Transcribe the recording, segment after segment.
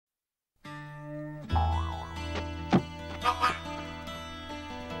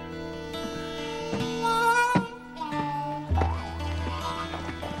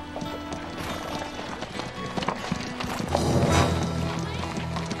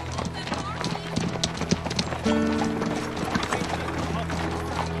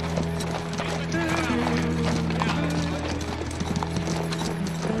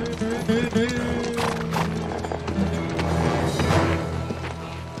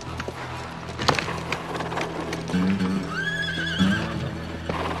We're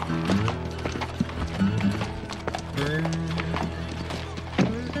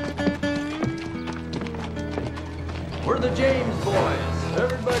the James boys.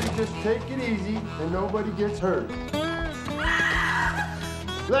 Everybody just take it easy and nobody gets hurt.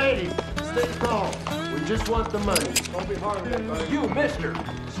 Ladies, stay calm. We just want the money. Don't be harming anybody. You, mister,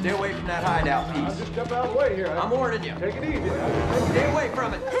 stay away from that hideout piece. Just step out of the way here. I'm warning you. Take it easy. Stay away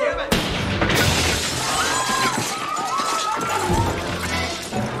from it. Damn it.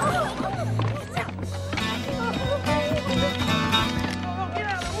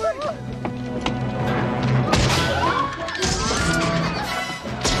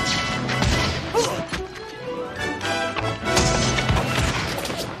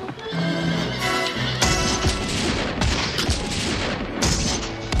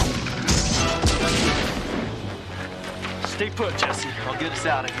 Stay put, Jesse. I'll get us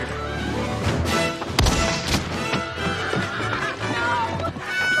out of here. No!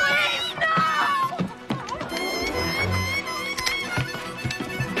 Please, no!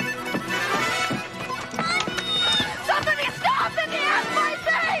 Somebody stop it! He has my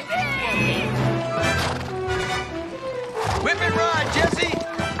baby! Whip and ride, Jesse.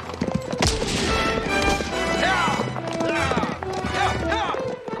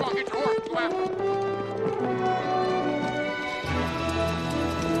 Come on, get your horse. Go after him.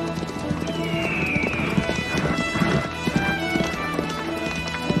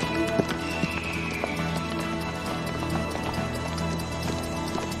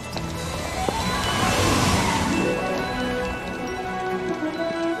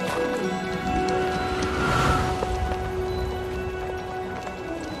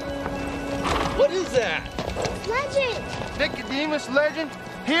 What is that? Legend! Nicodemus Legend?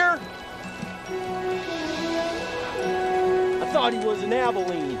 Here? I thought he was an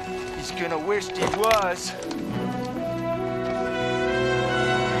Abilene. He's gonna wish he was.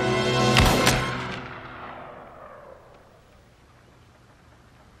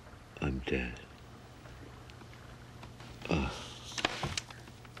 I'm dead. I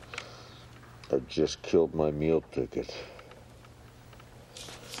just killed my meal ticket.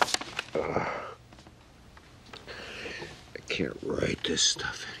 I can't write this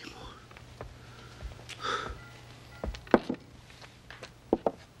stuff anymore.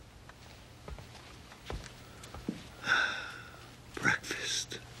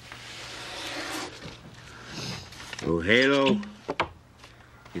 Breakfast. Oh, halo.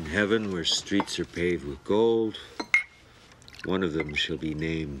 In heaven, where streets are paved with gold, one of them shall be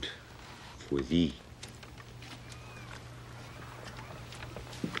named for thee.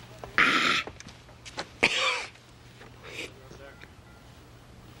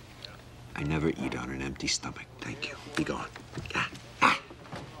 I never eat on an empty stomach. Thank you. Be gone.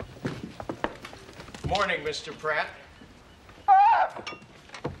 Morning, Mr. Pratt.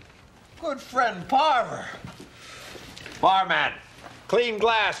 Good friend, Parver. Barman, clean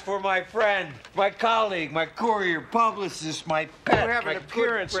glass for my friend, my colleague, my courier, publicist, my pet. You have my an good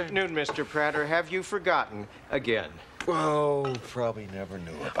appearance friend. at noon, Mr. Pratt, or have you forgotten again? Oh, probably never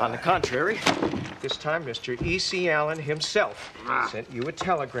knew about On the contrary, this time Mr. E.C. Allen himself sent you a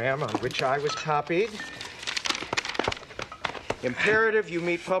telegram on which I was copied. Imperative you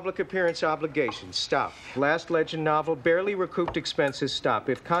meet public appearance obligations. Stop. Last Legend novel, barely recouped expenses. Stop.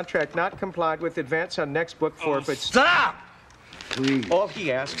 If contract not complied with, advance on next book forfeits. Stop! Please.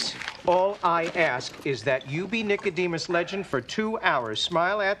 All I ask is that you be Nicodemus Legend for 2 hours.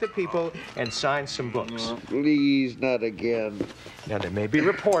 Smile at the people and sign some books. Please, not again. Now, there may be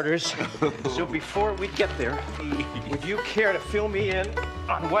reporters, so before we get there, would you care to fill me in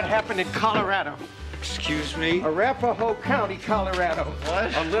on what happened in Colorado? Excuse me? Arapahoe County, Colorado.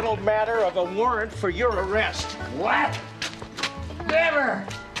 What? A little matter of a warrant for your arrest. What? Never!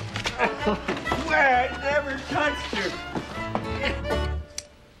 Swear I never touched her.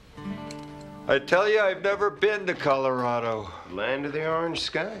 I tell you, I've never been to Colorado. Land of the orange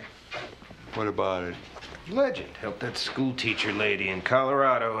sky. What about it? Legend. Helped that school teacher lady in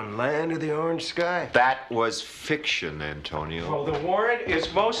Colorado and land of the orange sky. That was fiction, Antonio. Well, the warrant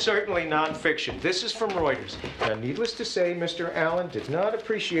is most certainly nonfiction. This is from Reuters. Now, needless to say, Mr. Allen did not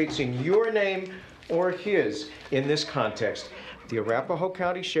appreciate seeing your name or his in this context. The Arapahoe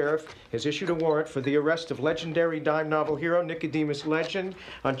County Sheriff has issued a warrant for the arrest of legendary dime novel hero Nicodemus Legend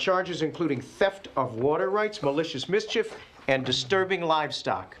on charges including theft of water rights, malicious mischief, and disturbing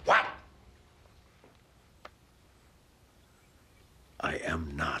livestock. What? I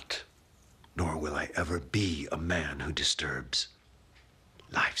am not, nor will I ever be, a man who disturbs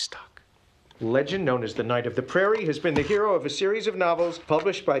livestock. Legend, known as the Knight of the Prairie, has been the hero of a series of novels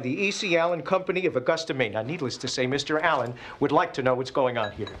published by the E.C. Allen Company of Augusta, Maine. Now, needless to say, Mr. Allen would like to know what's going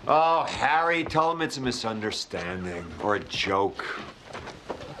on here. Oh, Harry, tell him it's a misunderstanding or a joke.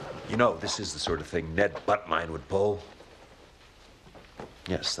 You know, this is the sort of thing Ned Buttmine would pull.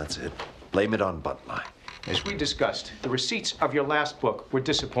 Yes, that's it. Blame it on Buttmine. As we discussed, the receipts of your last book were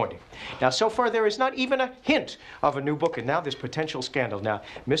disappointing. Now, so far, there is not even a hint of a new book, and now there's potential scandal. Now,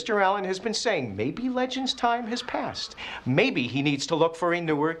 Mr. Allen has been saying maybe Legend's time has passed. Maybe he needs to look for a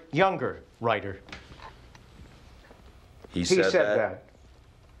newer, younger writer. He said that.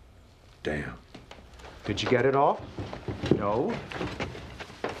 Damn. Did you get it all? No?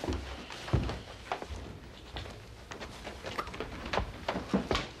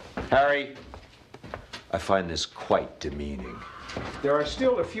 Harry, I find this quite demeaning. There are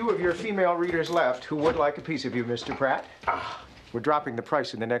still a few of your female readers left who would like a piece of you, Mr. Pratt. We're dropping the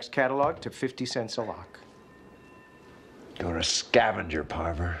price in the next catalog to 50 cents a lock. You're a scavenger,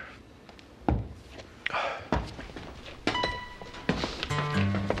 Parver.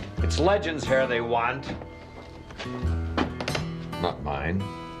 It's Legend's hair they want. Not mine.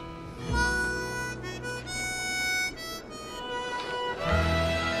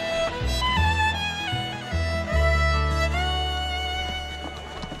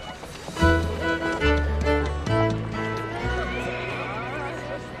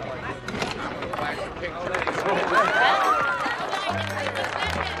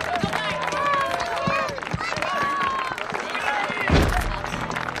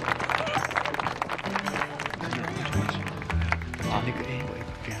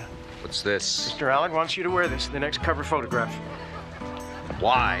 What's this? Mr. Allen wants you to wear this in the next cover photograph.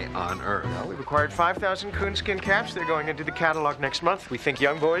 Why on earth? Well, we've acquired 5,000 coonskin caps. They're going into the catalog next month. We think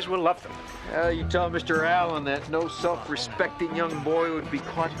young boys will love them. You tell Mr. Allen that no self-respecting young boy would be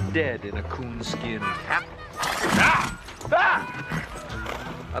caught dead in a coonskin cap.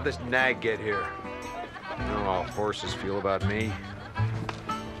 How'd this nag get here? You know how horses feel about me.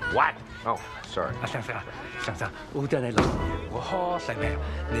 What? Oh, sorry.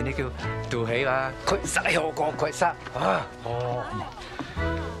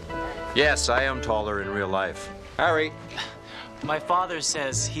 Yes, I am taller in real life. Harry. My father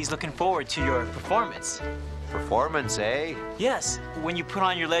says he's looking forward to your performance. Performance, eh? Yes, when you put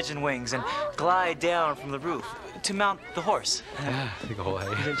on your legend wings and glide down from the roof to mount the horse.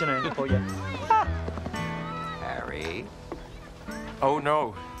 Harry. Oh,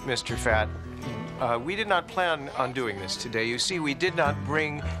 no, Mr. Fat. We did not plan on doing this today. You see, we did not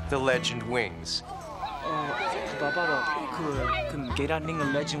bring the legend wings.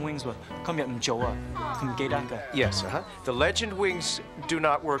 legend wings Yes, The legend wings do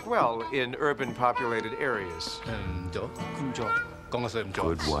not work well in urban populated areas.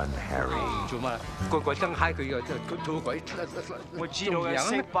 Good one, Harry.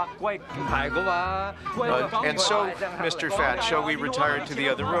 And so, Mr. Fat, shall we retire to the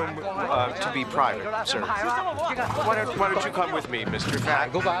other room to be private, sir? Why don't you come with me, Mr.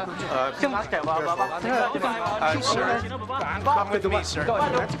 Fat? Sir, come with me, sir.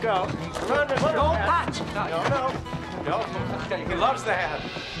 Let's go. No. He loves the hat.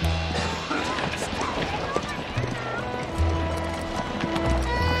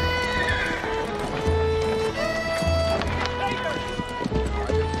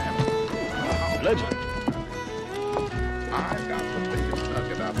 Legend. I got the biggest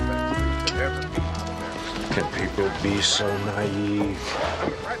nugget I've ever been out of there. Can people be so naive?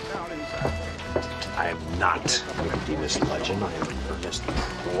 Right down inside. I am not Nicodemus Legend. I am Ernest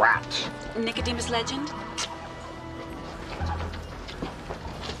Pratt. Nicodemus Legend?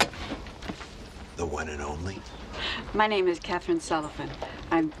 The one and only. My name is Catherine Sullivan.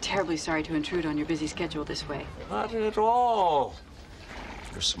 I'm terribly sorry to intrude on your busy schedule this way. Not at all.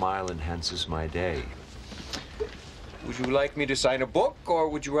 Your smile enhances my day. Would you like me to sign a book, or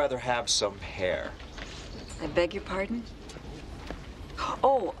would you rather have some hair? I beg your pardon?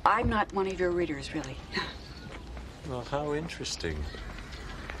 Oh, I'm not one of your readers, really. Well, how interesting.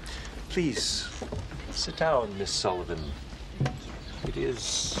 Please, sit down, Miss Sullivan. It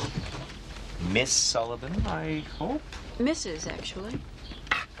is Miss Sullivan, I hope? Mrs., actually.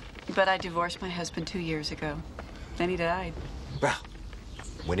 But I divorced my husband 2 years ago. Then he died. Well,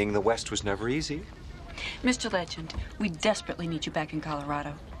 winning the West was never easy. Mr. Legend, we desperately need you back in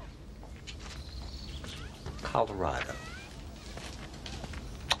Colorado. Colorado.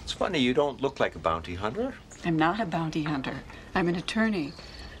 It's funny, you don't look like a bounty hunter. I'm not a bounty hunter. I'm an attorney.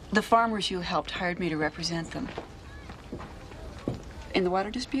 The farmers you helped hired me to represent them. In the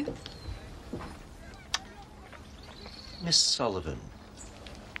water dispute? Miss Sullivan,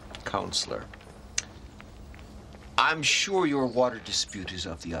 counselor. I'm sure your water dispute is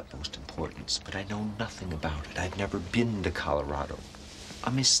of the utmost importance, but I know nothing about it. I've never been to Colorado.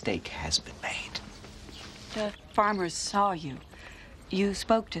 A mistake has been made. The farmers saw you. You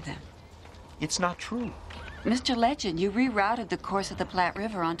spoke to them. It's not true. Mr. Legend, you rerouted the course of the Platte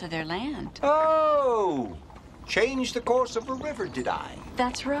River onto their land. Oh! Changed the course of a river, did I?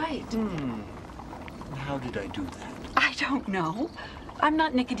 That's right. How did I do that? I don't know. I'm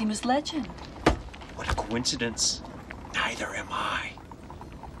not Nicodemus Legend. What a coincidence. Neither am I.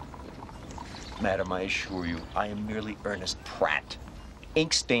 Madam, I assure you, I am merely Ernest Pratt.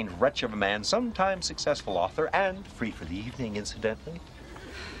 Ink-stained wretch of a man, sometimes successful author, and free for the evening, incidentally.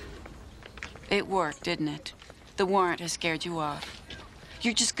 It worked, didn't it? The warrant has scared you off.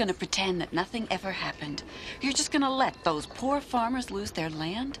 You're just gonna pretend that nothing ever happened. You're just gonna let those poor farmers lose their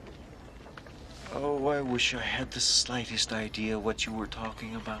land? Oh, I wish I had the slightest idea what you were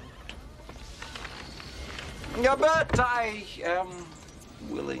talking about. Yeah, but I am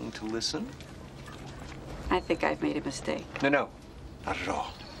willing to listen. I think I've made a mistake. No, not at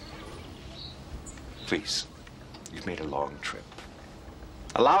all. Please, you've made a long trip.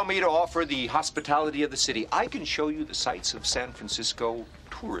 Allow me to offer the hospitality of the city. I can show you the sights of San Francisco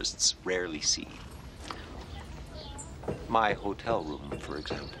tourists rarely see. My hotel room, for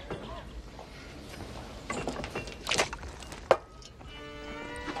example.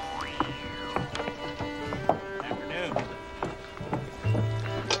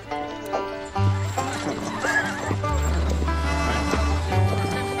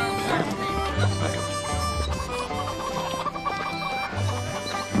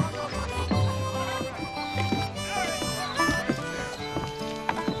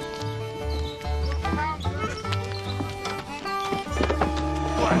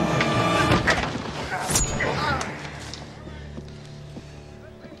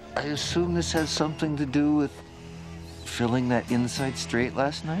 I assume this has something to do with filling that inside straight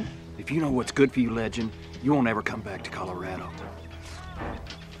last night? If you know what's good for you, Legend, you won't ever come back to Colorado.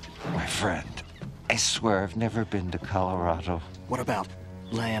 My friend, I swear I've never been to Colorado. What about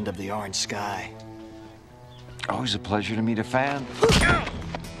land of the orange sky? Always a pleasure to meet a fan.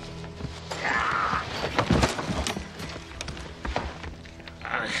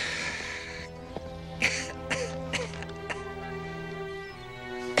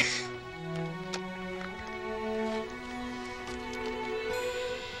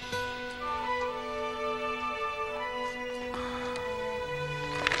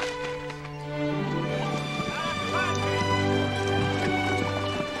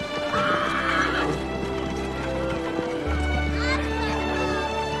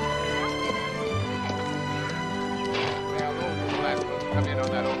 Come in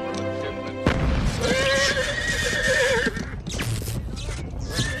on that overlook shipment.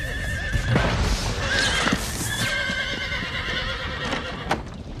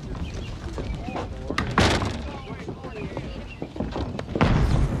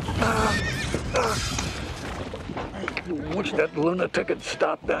 Wish that lunatic had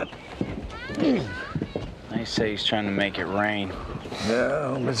stopped that. They say he's trying to make it rain.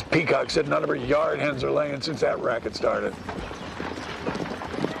 Yeah, Miss Peacock said none of her yard hens are laying since that racket started.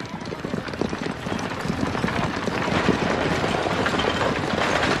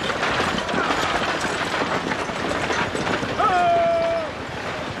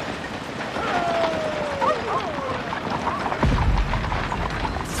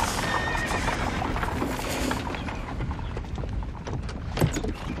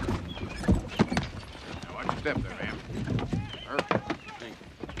 Step there, ma'am.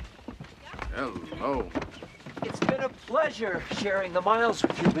 Hello. It's been a pleasure sharing the miles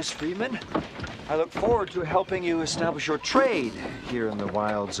with you, Miss Freeman. I look forward to helping you establish your trade here in the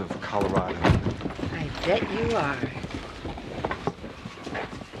wilds of Colorado. I bet you are.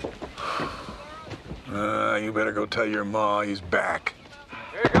 You better go tell your ma he's back.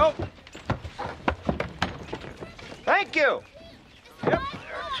 There you go. Thank you. Yep.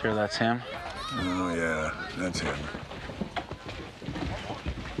 Sure that's him? Oh, yeah, that's him.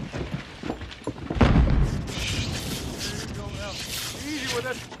 Easy with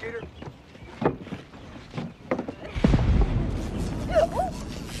it, Skeeter.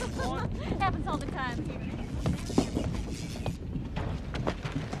 Happens all the time here.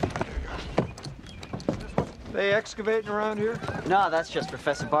 They excavating around here? No, that's just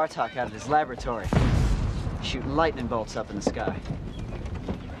Professor Bartok out of his laboratory. Shooting lightning bolts up in the sky.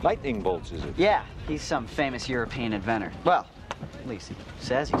 Lightning bolts, is it? Yeah, he's some famous European inventor. Well, at least he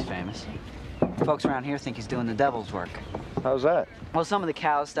says he's famous. Folks around here think he's doing the devil's work. How's that? Well, some of the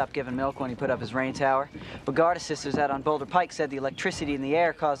cows stopped giving milk when he put up his rain tower. But Garda sisters out on Boulder Pike said the electricity in the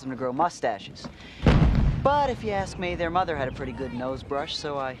air caused them to grow mustaches. But if you ask me, their mother had a pretty good nose brush,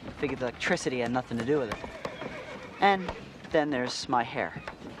 so I figured the electricity had nothing to do with it. And then there's my hair.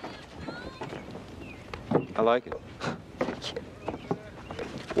 I like it.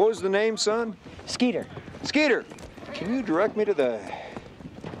 What was the name, son? Skeeter. Skeeter, can you direct me to the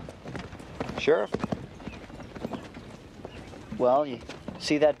sheriff? Well, you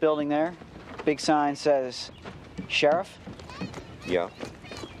see that building there? Big sign says sheriff. Yeah.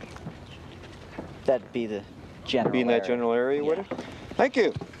 That'd be the general Be in that area. general area, would it? Thank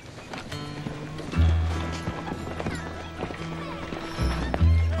you.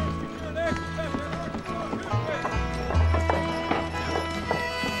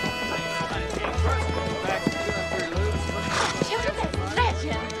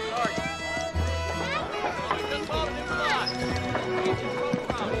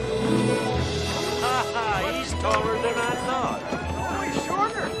 He's taller than I thought. Oh, he's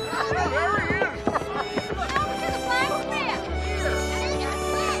shorter. There he is.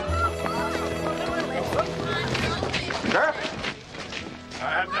 Sheriff? I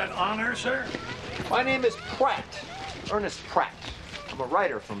have that honor, sir. My name is Pratt, Ernest Pratt. I'm a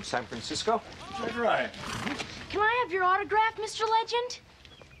writer from San Francisco. That's right. Can I have your autograph, Mr. Legend?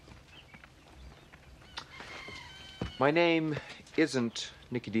 My name isn't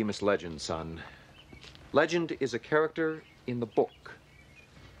Nicodemus Legend, son. Legend is a character in the book.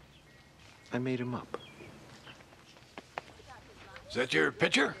 I made him up. Is that your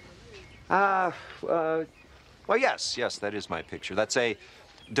picture? Well, yes, that is my picture. That's a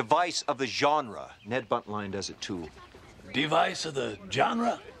device of the genre. Ned Buntline does it, too. Device of the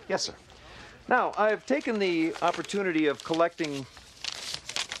genre? Yes, sir. Now, I've taken the opportunity of collecting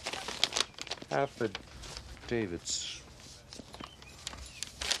affidavits.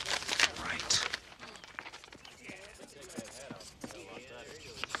 Right.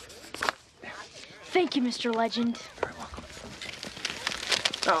 Thank you, Mr. Legend. Very welcome.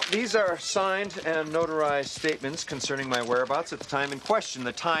 Now, these are signed and notarized statements concerning my whereabouts at the time in question,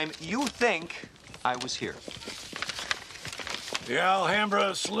 the time you think I was here. The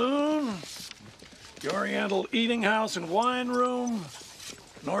Alhambra Saloon, the Oriental Eating House and Wine Room,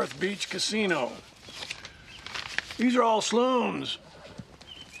 North Beach Casino. These are all saloons.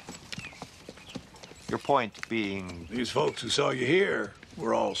 Your point being? These folks who saw you here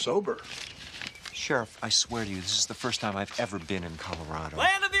were all sober. Sheriff, I swear to you, this is the first time I've ever been in Colorado.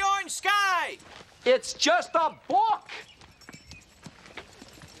 Land of the orange sky! It's just a book!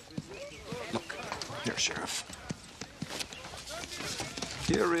 Look, here, Sheriff.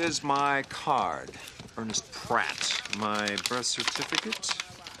 Here is my card, Ernest Pratt. My birth certificate,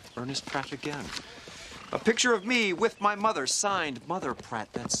 Ernest Pratt again. A picture of me with my mother, signed Mother Pratt.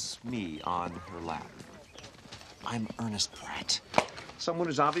 That's me on her lap. I'm Ernest Pratt. Someone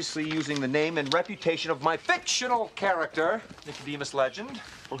who's obviously using the name and reputation of my fictional character, Nicodemus Legend,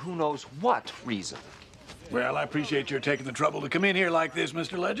 for who knows what reason. Well, I appreciate your taking the trouble to come in here like this,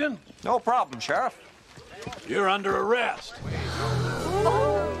 Mr. Legend. No problem, Sheriff. You're under arrest.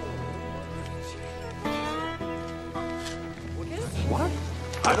 What?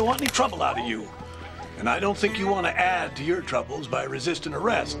 I don't want any trouble out of you. And I don't think you want to add to your troubles by resisting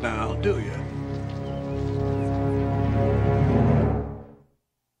arrest now, do you?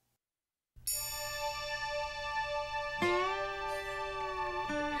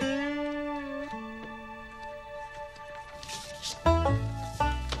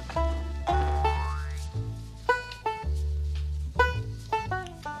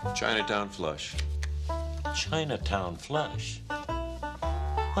 Chinatown flush. Chinatown flush?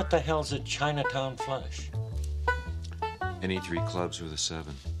 What the hell's a Chinatown flush? Any three clubs with a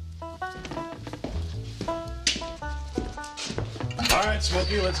 7. All right,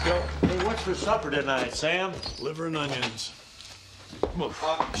 Smokey, let's go. Hey, what's for supper tonight, Sam? Liver and onions.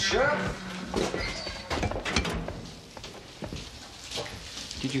 Sheriff?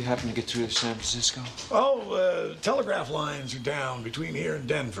 Did you happen to get through to San Francisco? Oh, telegraph lines are down between here and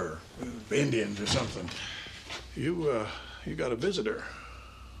Denver. Indians or something. You got a visitor.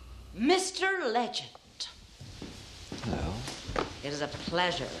 Mr. Legend. Well, It is a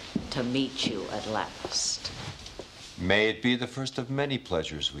pleasure to meet you at last. may it be the first of many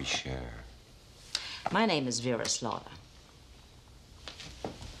pleasures we share. My name is Vera Slaughter.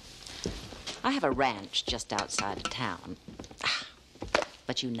 I have a ranch just outside of town.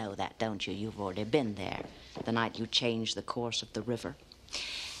 But you know that, don't you? You've already been there the night you changed the course of the river.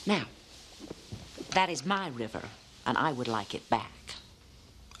 Now, that is my river, and I would like it back.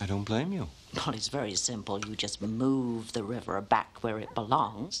 I don't blame you. Well, it's very simple. You just move the river back where it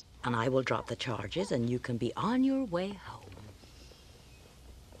belongs, and I will drop the charges, and you can be on your way home.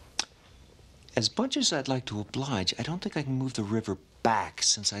 As much as I'd like to oblige, I don't think I can move the river back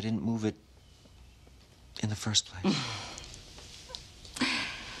since I didn't move it in the first place.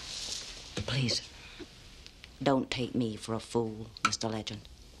 Please, don't take me for a fool, Mr. Legend.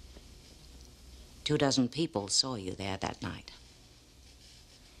 24 people saw you there that night.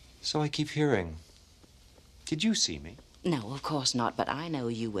 So I keep hearing. Did you see me? No, of course not, but I know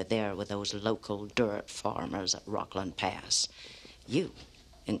you were there with those local dirt farmers at Rockland Pass. You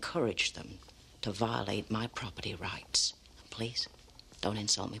encouraged them to violate my property rights. Please, don't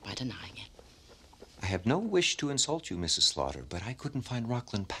insult me by denying it. I have no wish to insult you, Mrs. Slaughter, but I couldn't find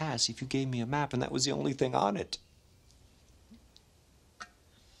Rockland Pass if you gave me a map, and that was the only thing on it.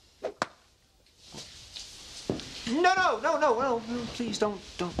 No, please don't.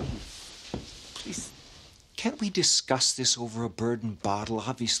 Please, can't we discuss this over a bird and bottle?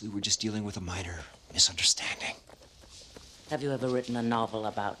 Obviously, we're just dealing with a minor misunderstanding. Have you ever written a novel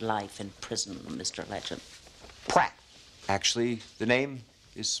about life in prison, Mr. Legend? Pratt. Actually, the name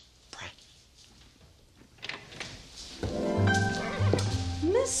is Pratt.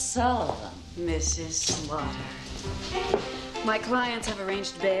 Miss Sullivan. Mrs. Slaughter. My clients have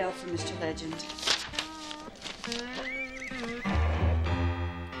arranged bail for Mr. Legend.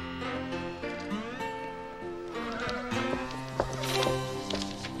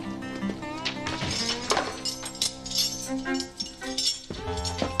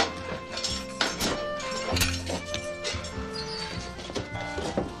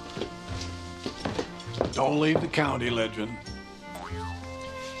 Don't leave the county, Legend.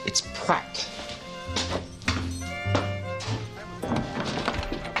 It's Pratt.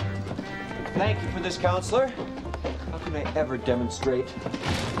 Thank you for this, counselor. How can I ever demonstrate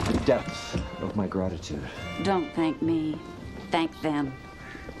the depth of my gratitude? Don't thank me. Thank them.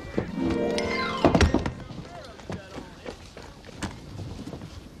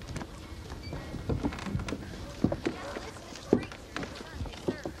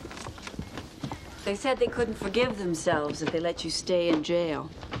 They said they couldn't forgive themselves if they let you stay in jail.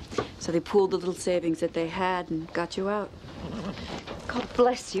 So they pooled the little savings that they had and got you out. God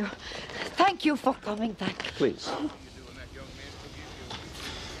bless you. Thank you for coming back. Please.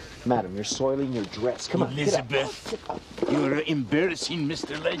 Madam, you're soiling your dress. Come on, Elizabeth, you're embarrassing,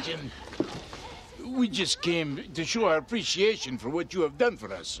 Mr. Legend. We just came to show our appreciation for what you have done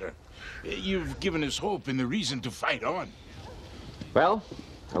for us, sir. You've given us hope and a reason to fight on. Well,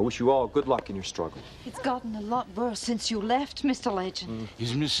 I wish you all good luck in your struggle. It's gotten a lot worse since you left, Mr. Legend.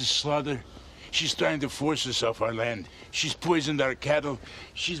 Is Mrs. Slaughter? She's trying to force us off our land. She's poisoned our cattle.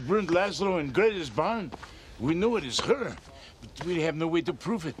 She's burned Laszlo and Greta's barn. We know it is her, but we have no way to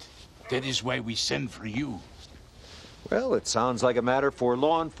prove it. That is why we send for you. Well, it sounds like a matter for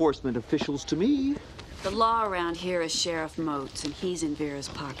law enforcement officials to me. The law around here is Sheriff Moats, and he's in Vera's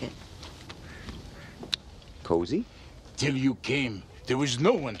pocket. Cozy? Till you came, there was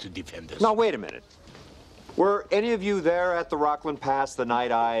no one to defend us. Now, wait a minute. Were any of you there at the Rockland Pass the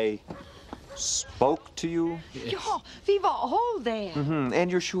night I spoke to you? Yes. Yeah, we were all there. Mm-hmm.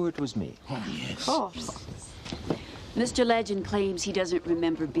 And you're sure it was me? Oh, yes. Of course. Mr. Legend claims he doesn't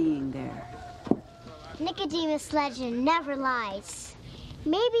remember being there. Nicodemus Legend never lies.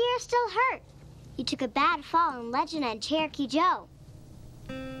 Maybe you're still hurt. You took a bad fall in Legend and Cherokee Joe.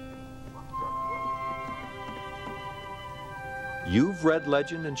 You've read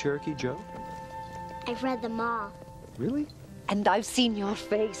Legend and Cherokee Joe? I've read them all. Really? And I've seen your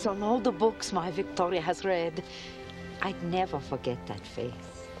face on all the books my Victoria has read. I'd never forget that face.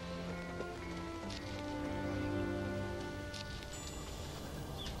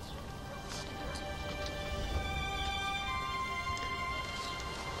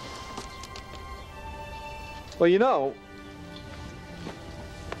 Well, you know,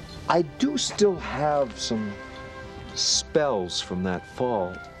 I do still have some spells from that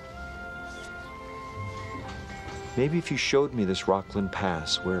fall. Maybe if you showed me this Rockland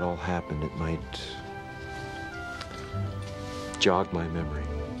Pass, where it all happened, it might jog my memory.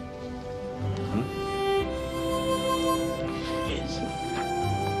 Hmm?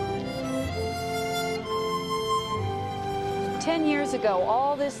 10 years ago,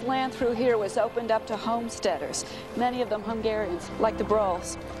 all this land through here was opened up to homesteaders, many of them Hungarians, like the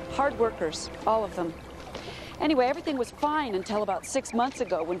Brolls. Hard workers, all of them. Anyway, everything was fine until about 6 months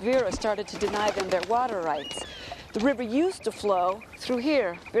ago when Vera started to deny them their water rights. The river used to flow through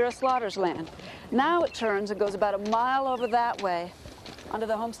here, Vera Slaughter's land. Now it turns and goes about a mile over that way onto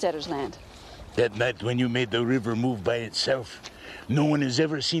the homesteaders' land. That night when you made the river move by itself, no one has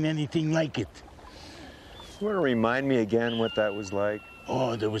ever seen anything like it. You want to remind me again what that was like?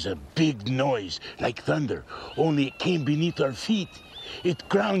 Oh, there was a big noise, like thunder, only it came beneath our feet. It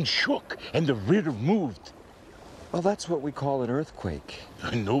ground shook, and the river moved. Well, that's what we call an earthquake.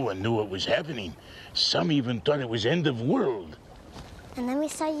 No one knew what was happening. Some even thought it was end of world. And then we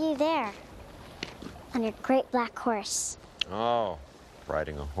saw you there, on your great black horse. Oh,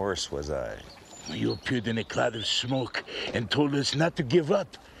 riding a horse was I. You appeared in a cloud of smoke and told us not to give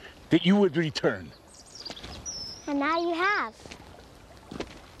up, that you would return. And now you have.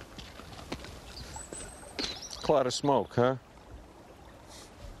 Cloud of smoke, huh?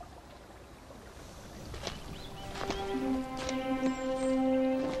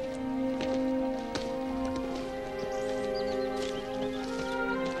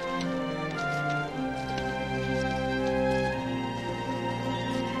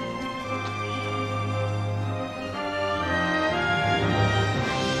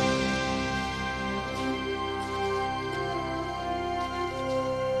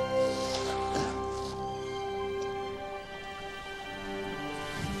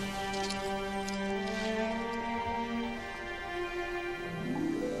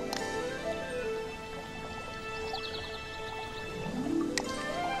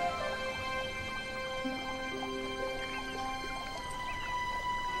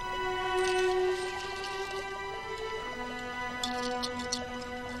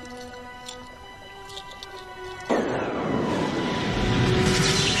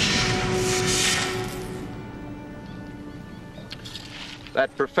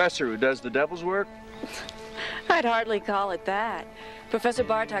 That professor who does the devil's work? I'd hardly call it that. Professor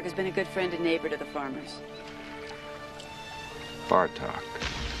Bartok has been a good friend and neighbor to the farmers. Bartok.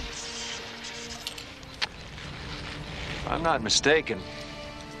 If I'm not mistaken,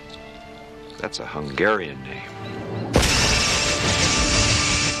 that's a Hungarian name.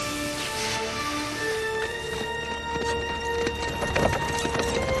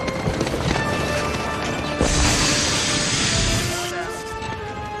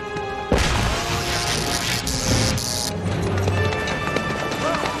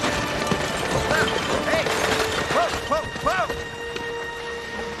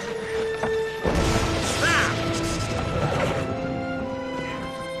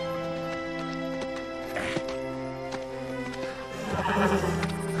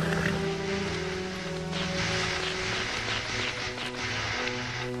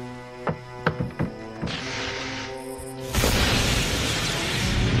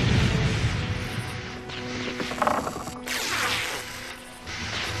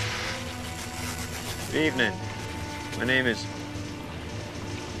 Good evening. My name is...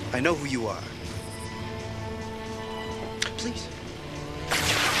 I know who you are. Please.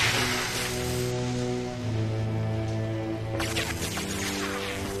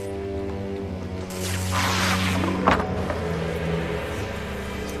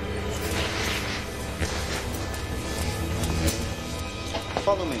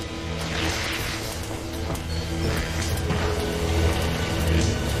 Follow me.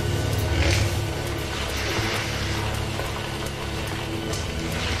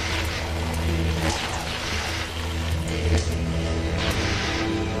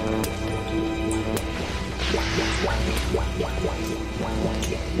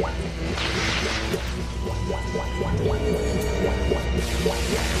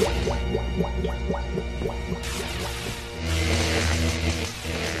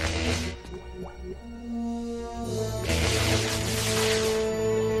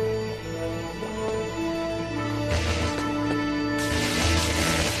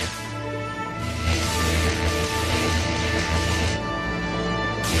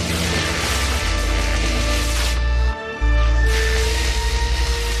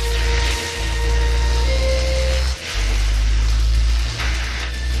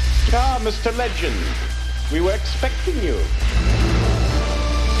 Mr. Legend, we were expecting you.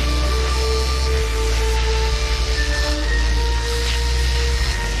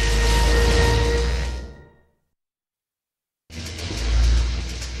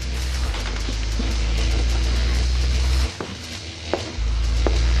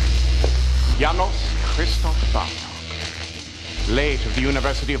 Janos Christoph Bartok, late of the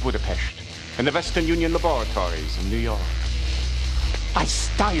University of Budapest and the Western Union Laboratories in New York. I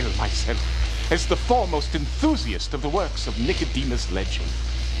style myself as the foremost enthusiast of the works of Nicodemus Legend.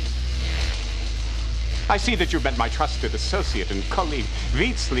 I see that you've met my trusted associate and colleague,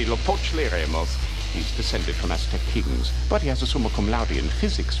 Vícli Lopochli Ramos. He's descended from Aztec kings, but he has a summa cum laude in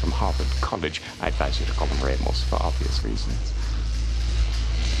physics from Harvard College. I advise you to call him Ramos for obvious reasons.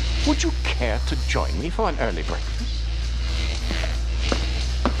 Would you care to join me for an early breakfast?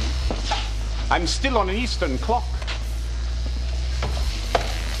 I'm still on an Eastern clock.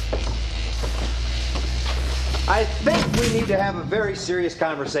 I think we need to have a very serious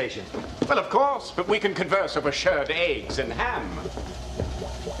conversation. Well, of course, but we can converse over shirred eggs and ham.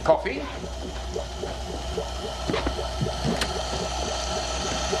 Coffee?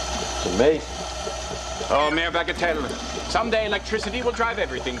 It's amazing. Oh, mere bagatelle. Someday electricity will drive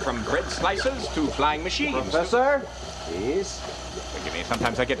everything from bread slicers to flying machines. Professor, please. Forgive me,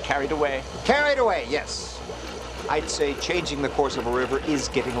 sometimes I get carried away. Carried away, yes. I'd say changing the course of a river is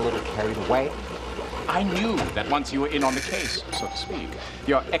getting a little carried away. I knew that once you were in on the case, so to speak,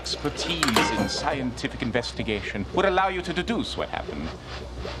 your expertise in scientific investigation would allow you to deduce what happened.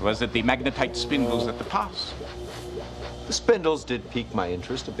 Was it the magnetite spindles at the pass? The spindles did pique my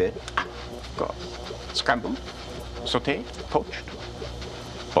interest a bit. Of course. Scrambled, sauteed, poached,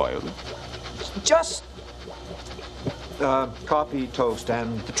 boiled. Just coffee, toast,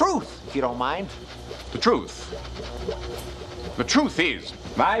 and the truth, if you don't mind. The truth. The truth is,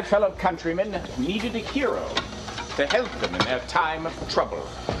 my fellow countrymen needed a hero to help them in their time of trouble.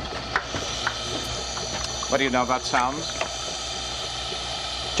 What do you know about sounds?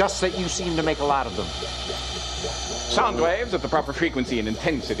 Just that you seem to make a lot of them. Sound waves at the proper frequency and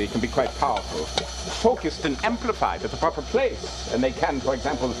intensity can be quite powerful. Focused and amplified at the proper place, and they can, for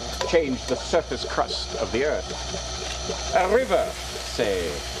example, change the surface crust of the earth. A river, say,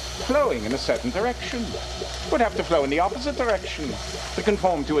 flowing in a certain direction, would have to flow in the opposite direction to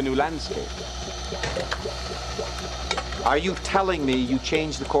conform to a new landscape. Are you telling me you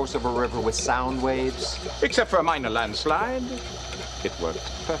changed the course of a river with sound waves? Except for a minor landslide, it worked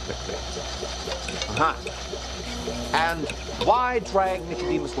perfectly. Uh-huh. And why drag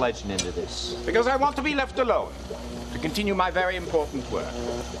Nicodemus Legend into this? Because I want to be left alone to continue my very important work.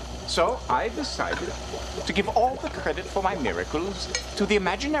 So I decided to give all the credit for my miracles to the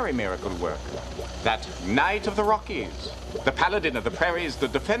imaginary miracle work. That knight of the Rockies, the paladin of the prairies, the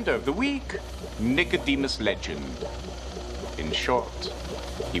defender of the weak, Nicodemus Legend. In short,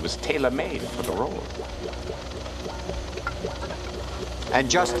 he was tailor-made for the role. And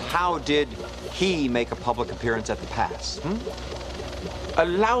just how did he make a public appearance at the pass?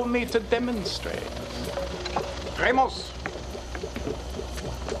 Allow me to demonstrate. Ramos.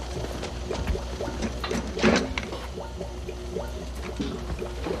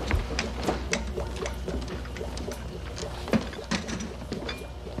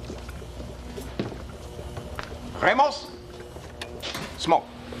 Ramos. Smoke.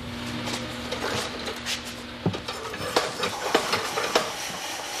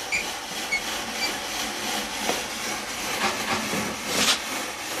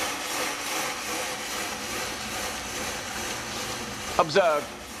 Observe.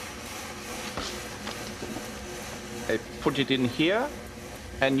 I put it in here,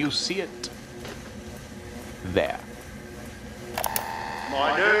 and you see it there.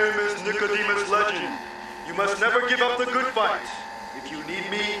 My name is Nicodemus Legend. You must never give up the good fight. If you need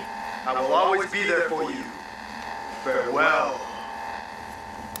me, I will always be there for you. Farewell.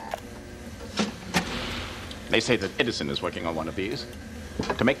 They say that Edison is working on one of these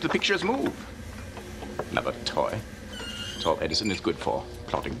to make the pictures move. Another toy. That's all Edison is good for,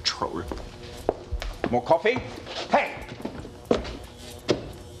 plotting troll. More coffee? Hey!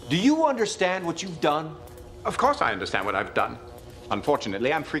 Do you understand what you've done? Of course I understand what I've done.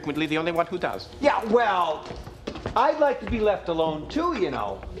 Unfortunately, I'm frequently the only one who does. Yeah, well, I'd like to be left alone too, you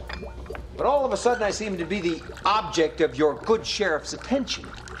know. But all of a sudden I seem to be the object of your good sheriff's attention.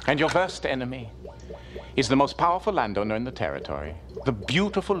 And your worst enemy is the most powerful landowner in the territory, the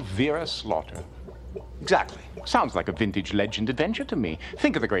beautiful Vera Slaughter. Exactly. Sounds like a vintage legend adventure to me.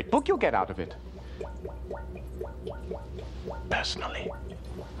 Think of the great book you'll get out of it. Personally,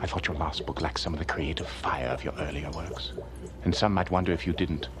 I thought your last book lacked some of the creative fire of your earlier works. And some might wonder if you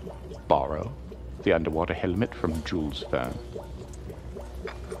didn't borrow the underwater helmet from Jules Verne.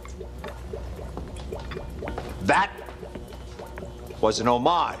 That was an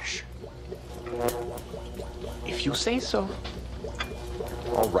homage. If you say so.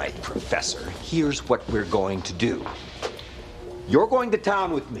 All right, Professor, here's what we're going to do. You're going to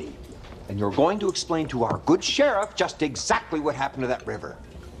town with me, and you're going to explain to our good sheriff just exactly what happened to that river.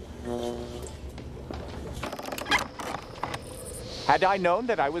 Had I known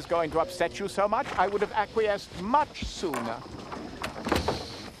that I was going to upset you so much, I would have acquiesced much sooner.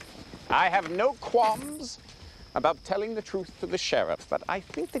 I have no qualms about telling the truth to the sheriff, but I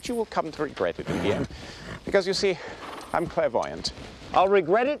think that you will come to regret it in the end. Because, you see, I'm clairvoyant. I'll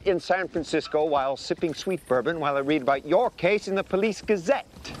regret it in San Francisco while sipping sweet bourbon while I read about your case in the Police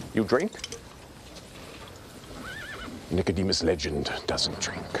Gazette. You drink? Nicodemus Legend doesn't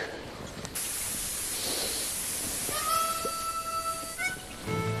drink.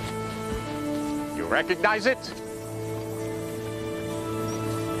 You recognize it?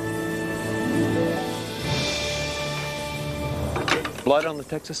 Blood on the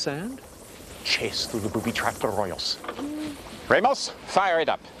Texas sand? Chase through the booby-trapped Arroyos. Ramos, fire it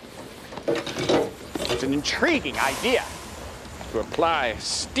up. It's an intriguing idea to apply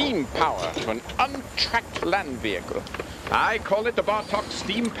steam power to an untracked land vehicle. I call it the Bartok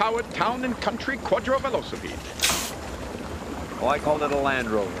steam-powered town and country quadrovelocipede. Oh, I called it a Land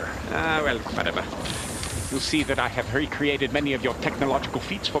Rover. Ah, well, whatever. You'll see that I have recreated many of your technological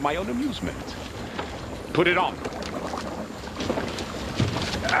feats for my own amusement. Put it on.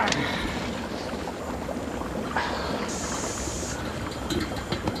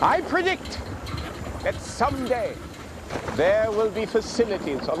 I predict that someday there will be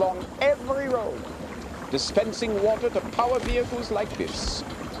facilities along every road dispensing water to power vehicles like this.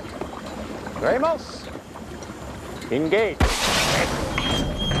 Ramos, engage.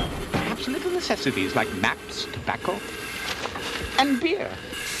 Perhaps little necessities like maps, tobacco, and beer.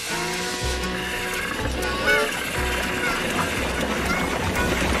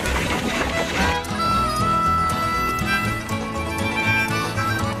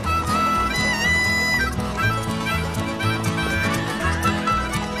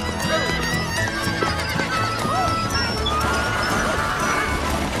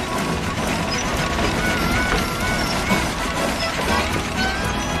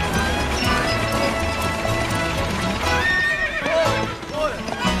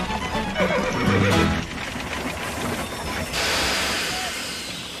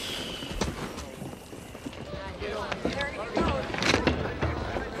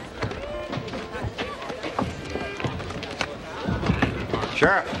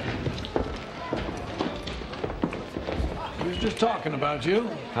 Sheriff. We was just talking about you.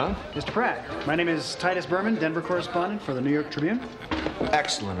 Huh? Mr. Pratt, my name is Titus Berman, Denver correspondent for the New York Tribune.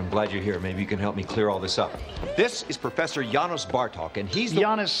 Excellent. I'm glad you're here. Maybe you can help me clear all this up. This is Professor Janos Bartok, and he's the...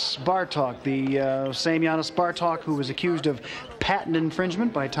 Janos Bartok, the same Janos Bartok who was accused of patent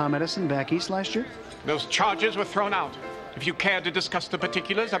infringement by Tom Edison back east last year? Those charges were thrown out. If you care to discuss the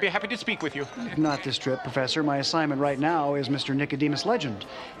particulars, I'd be happy to speak with you. Not this trip, Professor. My assignment right now is Mr. Nicodemus Legend.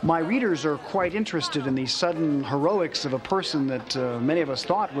 My readers are quite interested in the sudden heroics of a person that many of us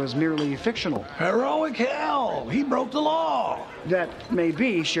thought was merely fictional. Heroic hell! He broke the law! That may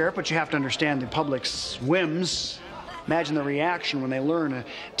be, Sheriff, but you have to understand the public's whims. Imagine the reaction when they learn a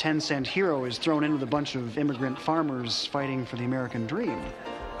 10-cent hero is thrown in with a bunch of immigrant farmers fighting for the American dream.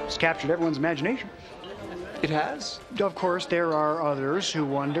 It's captured everyone's imagination. It has? Of course, there are others who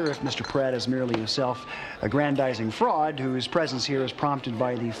wonder if Mr. Pratt is merely a self-aggrandizing fraud whose presence here is prompted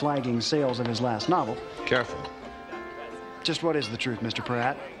by the flagging sales of his last novel. Careful. Just what is the truth, Mr.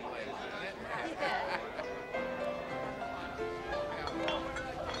 Pratt?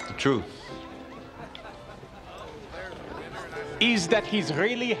 The truth is that he's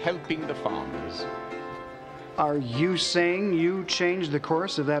really helping the farmers. Are you saying you changed the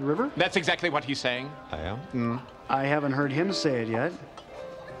course of that river? That's exactly what he's saying. I am? I haven't heard him say it yet.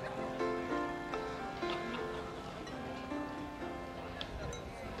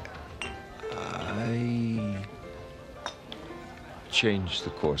 I changed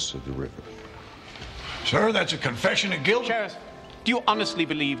the course of the river. Sir, that's a confession of guilt. Sheriff, do you honestly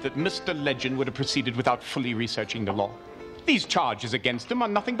believe that Mr. Legend would have proceeded without fully researching the law? These charges against him are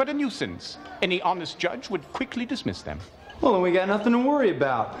nothing but a nuisance. Any honest judge would quickly dismiss them. Well, then we got nothing to worry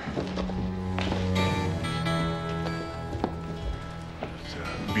about.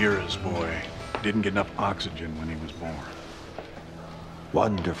 Bureau's boy didn't get enough oxygen when he was born.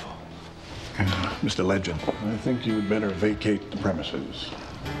 Wonderful. Mr. Legend, I think you would better vacate the premises.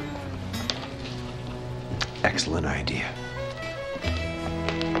 Excellent idea.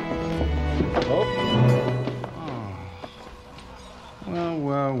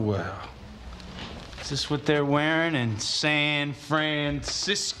 Well. Is this what they're wearing in San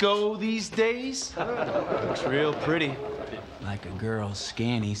Francisco these days? Looks real pretty. Like a girl's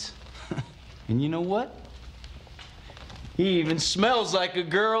scannies. And you know what? He even smells like a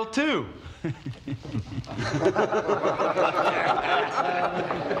girl, too.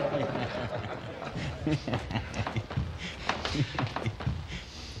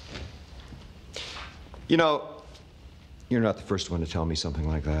 You know, you're not the first one to tell me something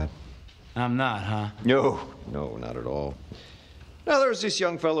like that. I'm not, huh? No, not at all. Now, there was this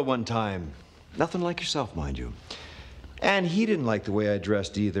young fellow one time, nothing like yourself, mind you. And he didn't like the way I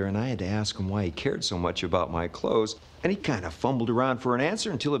dressed either, and I had to ask him why he cared so much about my clothes. And he kind of fumbled around for an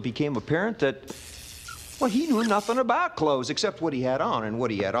answer until it became apparent that, well, he knew nothing about clothes except what he had on, and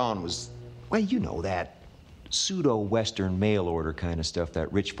what he had on was, well, you know, that pseudo-Western mail order kind of stuff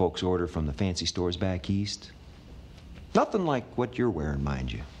that rich folks order from the fancy stores back east. Nothing like what you're wearing,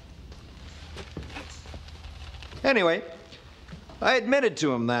 mind you. Anyway, I admitted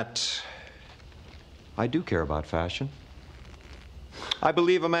to him that I do care about fashion. I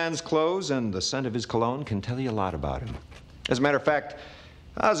believe a man's clothes and the scent of his cologne can tell you a lot about him. As a matter of fact,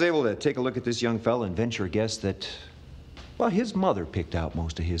 I was able to take a look at this young fella and venture a guess that, well, his mother picked out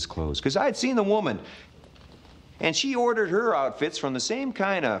most of his clothes, because I'd seen the woman, and she ordered her outfits from the same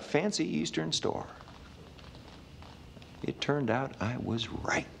kind of fancy Eastern store. It turned out I was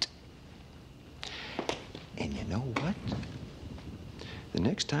right. And you know what? The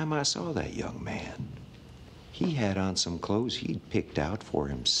next time I saw that young man, he had on some clothes he'd picked out for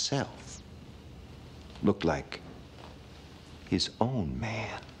himself. Looked like his own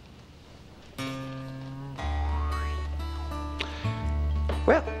man.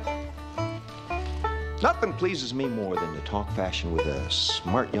 Well, nothing pleases me more than to talk fashion with a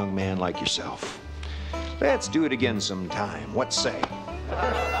smart young man like yourself. Let's do it again sometime. What say?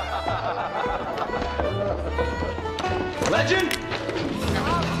 Legend!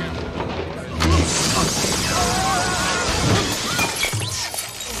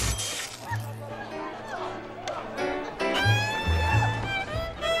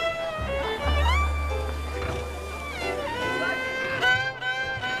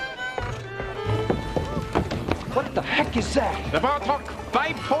 What the heck is that? The Bartok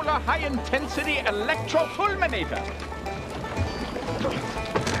bipolar high-intensity electrofulminator.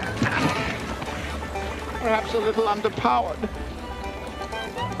 Perhaps a little underpowered.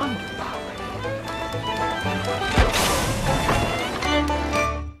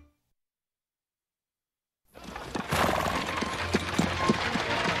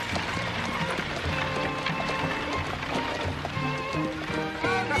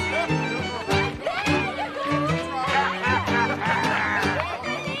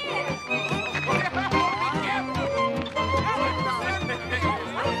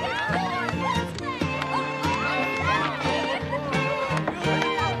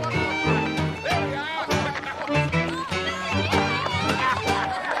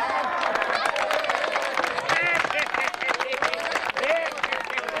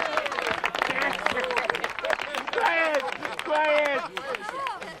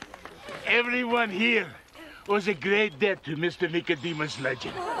 Everyone here owes a great debt to Mr. Nicodemus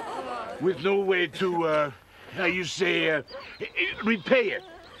Legend, with no way to, repay it.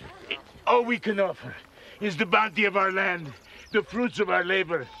 All we can offer is the bounty of our land, the fruits of our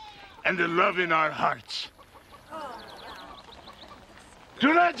labor, and the love in our hearts.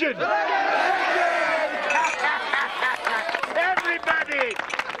 To Legend! Everybody,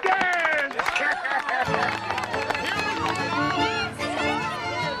 dance!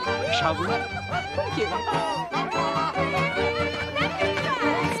 Shall we? Thank you.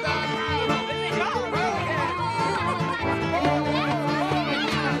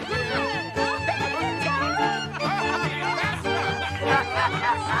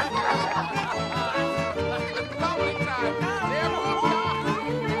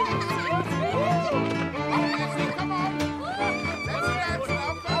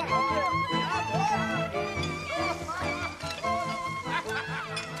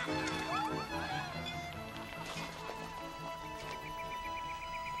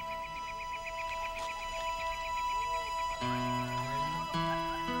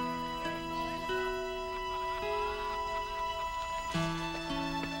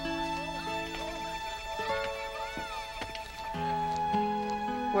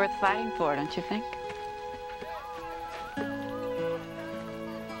 Worth fighting for, don't you think?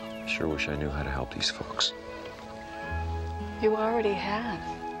 Sure wish I knew how to help these folks. You already have.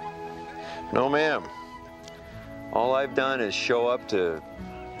 No, ma'am. All I've done is show up to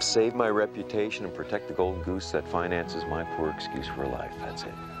save my reputation and protect the golden goose that finances my poor excuse for a life. That's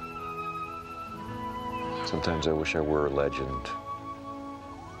it. Sometimes I wish I were a legend,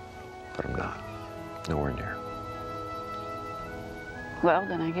 but I'm not. Nowhere near. Well,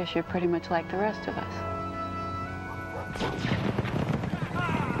 then I guess you're pretty much like the rest of us.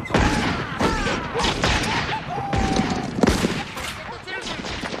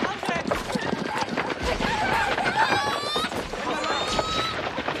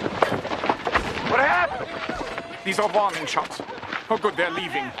 What happened? These are warning shots. Oh, good, they're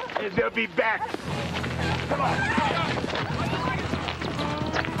leaving. They'll be back. Come on.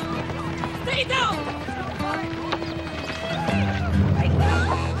 Stay down!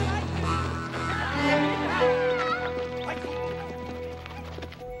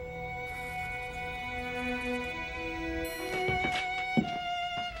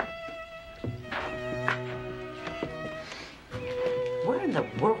 in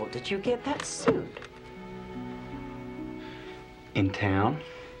the world did you get that suit? In town?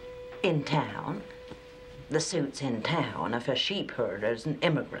 In town? The suits in town are for sheep herders and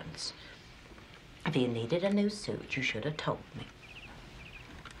immigrants. If you needed a new suit, you should have told me.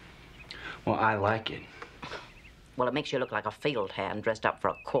 Well, I like it. Well, it makes you look like a field hand dressed up for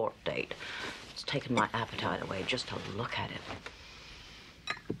a court date. It's taken my appetite away just to look at it.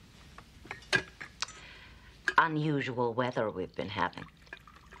 Unusual weather we've been having.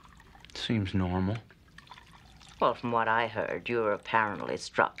 Seems normal. Well, from what I heard, you were apparently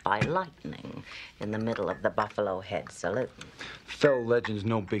struck by lightning in the middle of the Buffalo Head Saloon. Fellow Legend's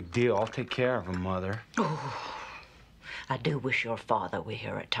no big deal. I'll take care of him, Mother. Oh, I do wish your father were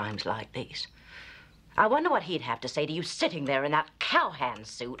here at times like these. I wonder what he'd have to say to you sitting there in that cowhand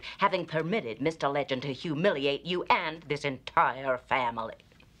suit, having permitted Mr. Legend to humiliate you and this entire family.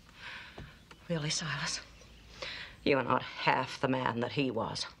 Really, Silas? You are not half the man that he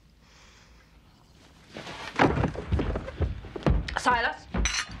was. Silas,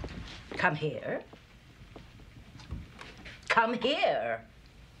 come here. Come here.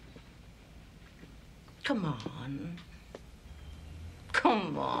 Come on.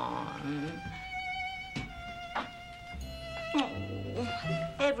 Come on. Oh,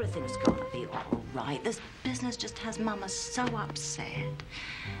 everything's gonna be all right. This business just has Mama so upset.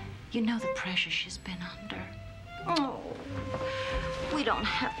 You know the pressure she's been under. Oh, we don't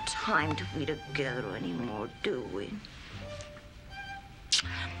have time to be together anymore, do we?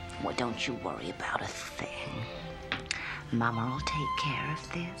 Well, don't you worry about a thing. Mama will take care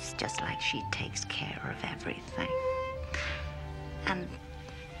of this just like she takes care of everything. And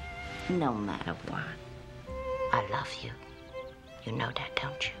no matter what, I love you. You know that,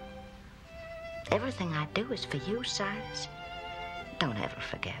 don't you? Everything I do is for you, Silas. Don't ever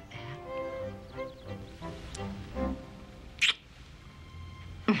forget that.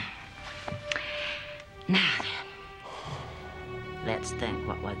 Now then, let's think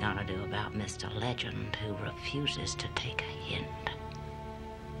what we're gonna do about Mr. Legend, who refuses to take a hint.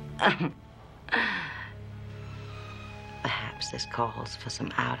 Perhaps this calls for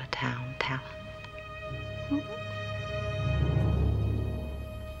some out-of-town talent.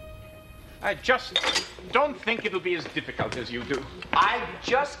 I just don't think it'll be as difficult as you do. I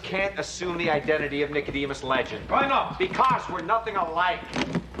just can't assume the identity of Nicodemus Legend. Why not? Because we're nothing alike.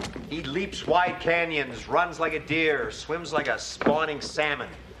 He leaps wide canyons, runs like a deer, swims like a spawning salmon.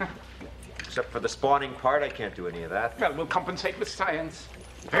 Except for the spawning part, I can't do any of that. Well, we'll compensate with science.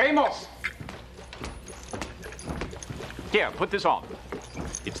 Ramos! Here, put this on.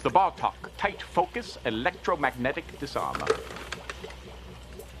 It's the Bartok Tight Focus Electromagnetic Disarmer.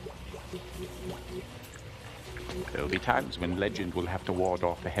 There'll be times when Legend will have to ward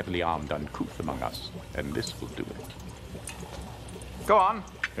off the heavily armed uncouth among us, and this will do it. Go on.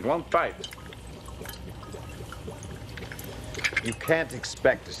 It won't bite. You can't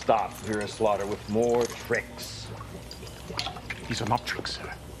expect to stop Vera Slaughter with more tricks. These are not tricks, sir.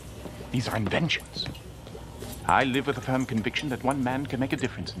 These are inventions. I live with a firm conviction that one man can make a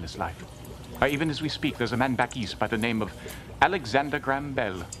difference in this life. Even as we speak, there's a man back east by the name of Alexander Graham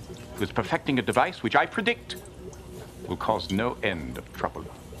Bell, who is perfecting a device which I predict will cause no end of trouble.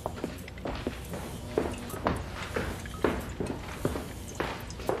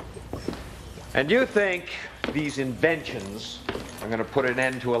 And you think these inventions are going to put an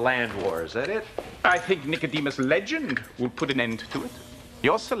end to a land war, is that it? I think Nicodemus Legend will put an end to it.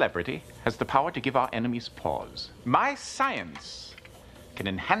 Your celebrity has the power to give our enemies pause. My science can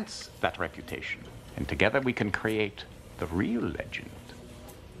enhance that reputation, and together we can create the real Legend.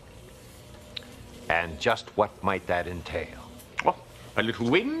 And just what might that entail? Well, a little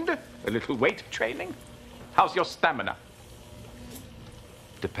wind, a little weight training. How's your stamina?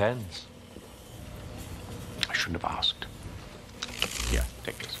 Depends. I shouldn't have asked. Here,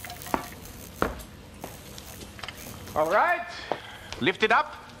 take this. All right. Lift it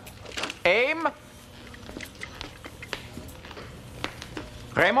up. Aim.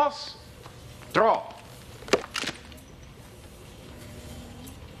 Ramos. Draw.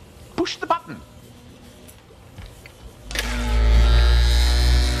 Push the button.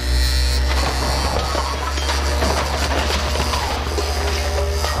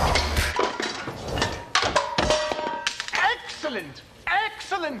 Excellent!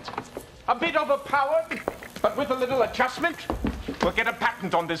 Excellent! A bit overpowered, but with a little adjustment, we'll get a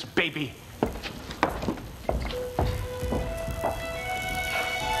patent on this baby.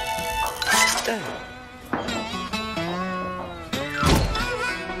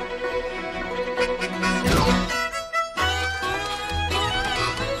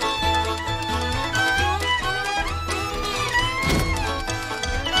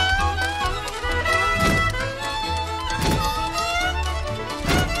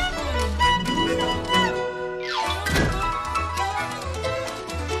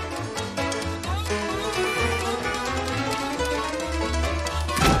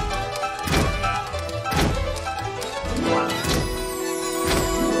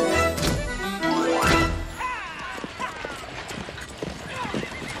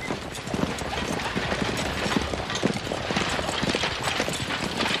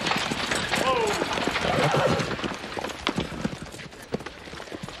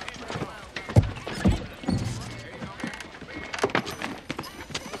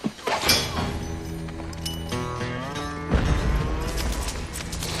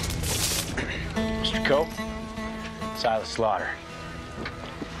 Co. Silas Slaughter.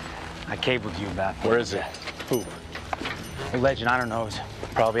 I cabled you about that. Where is it? Who? The Legend, I don't know, is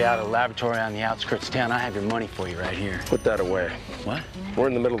probably out of the laboratory on the outskirts of town. I have your money for you right here. Put that away. What? We're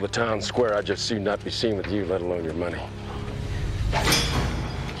in the middle of the town square. I just soon not be seen with you, let alone your money.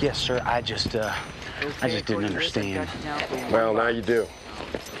 Yes, sir. I just didn't understand. Well, now you do.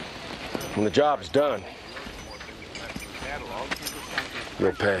 When the job's done,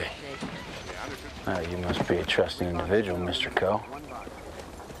 you'll pay. Well, you must be a trusting individual, Mr. Co.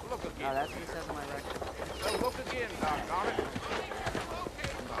 That's what it says on my record. So look again, doggone it.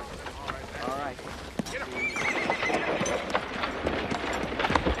 All right.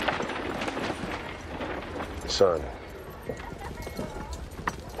 Son,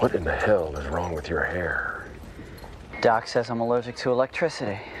 what in the hell is wrong with your hair? Doc says I'm allergic to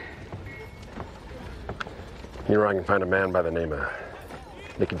electricity. You know I can find a man by the name of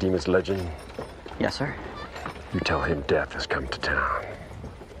Nicodemus Legend? Yes, sir. You tell him death has come to town.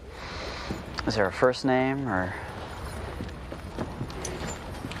 Is there a first name, or?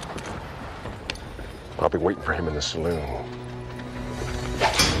 I'll be waiting for him in the saloon.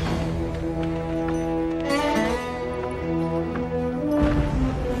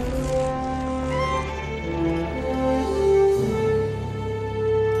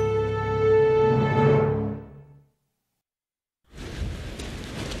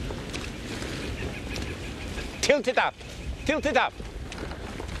 Tilt it up. Tilt it up.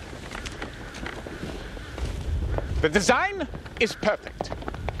 The design is perfect.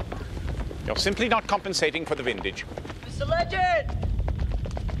 You're simply not compensating for the windage. Mr. Legend!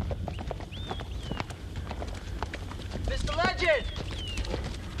 Mr. Legend!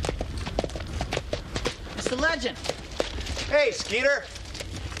 Mr. Legend! Hey, Skeeter!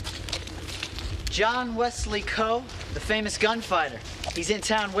 John Wesley Coe, the famous gunfighter. He's in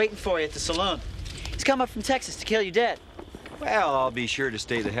town waiting for you at the saloon. He's come up from Texas to kill you dead. Well, I'll be sure to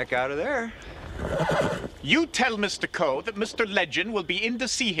stay the heck out of there. You tell Mr. Coe that Mr. Legend will be in to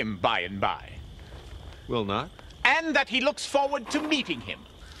see him by and by. Will not? And that he looks forward to meeting him.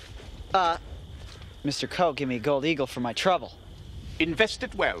 Mr. Coe, give me a gold eagle for my trouble. Invest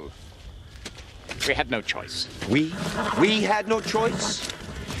it well. We had no choice. We had no choice?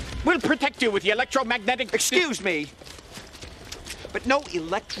 We'll protect you with the electromagnetic... Excuse me, but no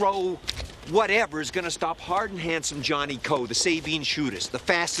electro... whatever is going to stop hard and handsome Johnny Coe, the Sabine shootist, the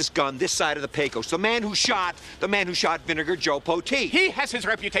fastest gun this side of the Pecos, the man who shot Vinegar Joe Poteet. He has his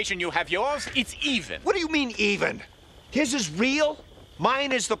reputation, you have yours. It's even. What do you mean even? His is real.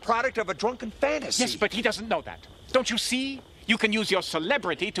 Mine is the product of a drunken fantasy. Yes, but he doesn't know that. Don't you see? You can use your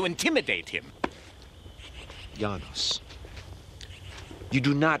celebrity to intimidate him. Janos, you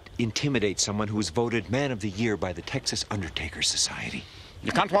do not intimidate someone who was voted Man of the Year by the Texas Undertaker Society.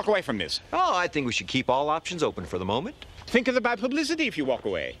 You can't walk away from this. Oh, I think we should keep all options open for the moment. Think of the bad publicity if you walk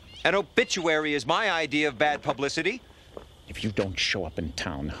away. An obituary is my idea of bad publicity. If you don't show up in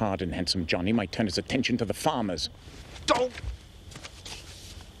town, Hard and Handsome Johnny might turn his attention to the farmers. Don't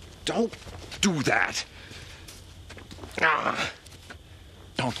do that.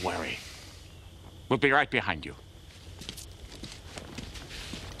 Don't worry. We'll be right behind you.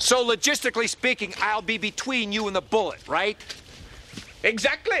 So logistically speaking, I'll be between you and the bullet, right?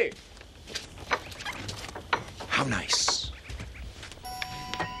 Exactly. How nice.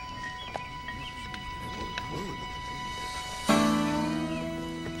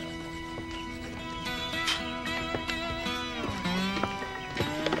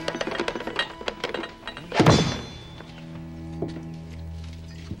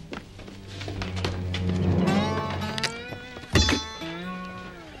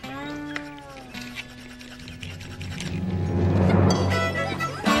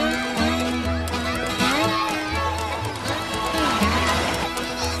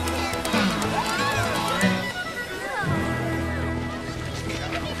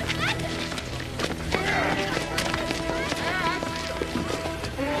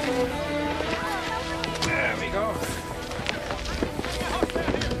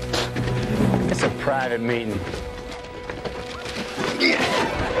 Private meeting.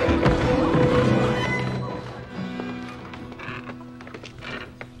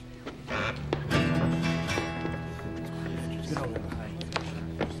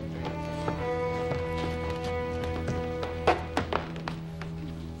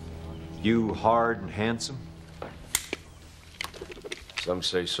 You hard and handsome? Some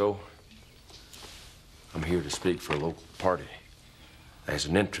say so. I'm here to speak for a local party that has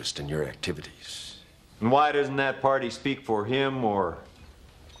an interest in your activities. And why doesn't that party speak for him or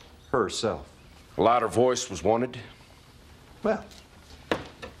herself? A louder voice was wanted. Well,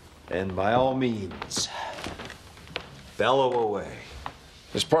 And by all means, bellow away.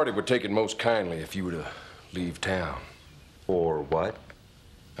 This party would take it most kindly if you were to leave town. Or what?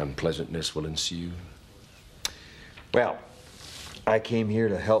 Unpleasantness will ensue. Well, I came here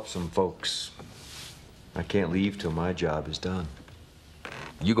to help some folks. I can't leave till my job is done.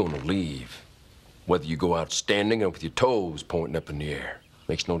 You're gonna leave, whether you go out standing or with your toes pointing up in the air.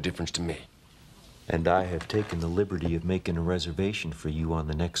 Makes no difference to me. And I have taken the liberty of making a reservation for you on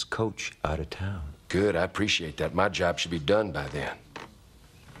the next coach out of town. Good, I appreciate that. My job should be done by then.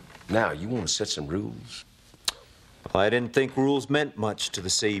 Now, you want to set some rules? Well, I didn't think rules meant much to the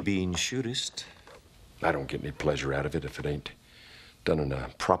Sabine shootist. I don't get any pleasure out of it if it ain't done in a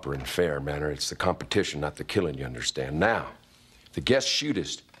proper and fair manner. It's the competition, not the killing, you understand. Now, the guest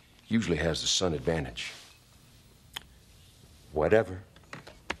shootist usually has the sun advantage. Whatever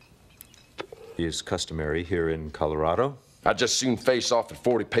is customary here in Colorado. I'd just soon face off at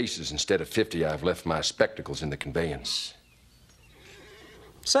 40 paces instead of 50. I've left my spectacles in the conveyance.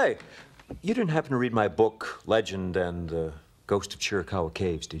 Say, you didn't happen to read my book, Legend and the Ghost of Chiricahua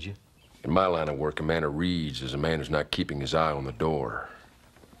Caves, did you? In my line of work, a man who reads is a man who's not keeping his eye on the door.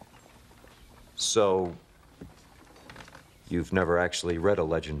 So, you've never actually read a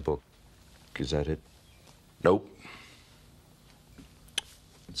legend book, is that it? Nope.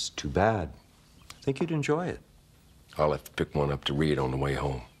 It's too bad. I think you'd enjoy it. I'll have to pick one up to read on the way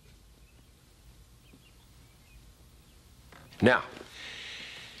home. Now,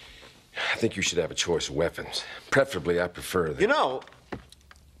 I think you should have a choice of weapons. Preferably, I prefer the... You know,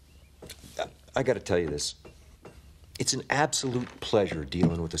 I gotta tell you this. It's an absolute pleasure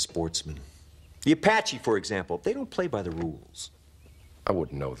dealing with a sportsman. The Apache, for example, they don't play by the rules. I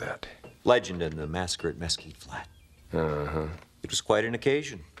wouldn't know that. Legend and the massacre at Mesquite Flat. Uh-huh. It was quite an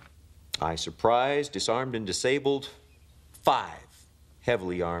occasion. I surprised, disarmed, and disabled 5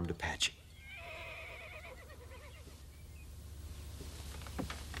 heavily armed Apache.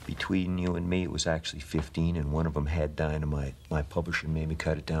 Between you and me, it was actually 15, and one of them had dynamite. My publisher made me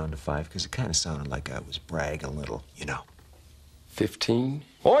cut it down to 5 because it kind of sounded like I was bragging a little, you know. 15?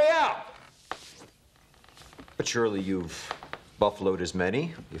 Oh, yeah! But surely you've buffaloed as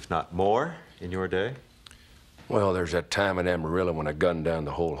many, if not more, in your day? Well, there's that time in Amarillo when I gunned down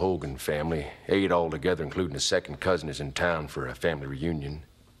the whole Hogan family. 8 altogether, including a second cousin, is in town for a family reunion.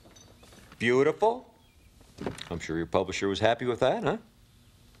 Beautiful. I'm sure your publisher was happy with that, huh?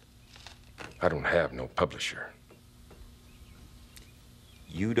 I don't have no publisher.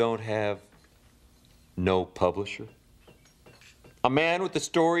 You don't have no publisher? A man with the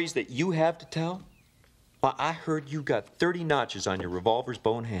stories that you have to tell? Why, I heard you got 30 notches on your revolver's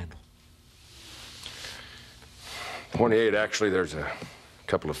bone handle. 28, actually. There's a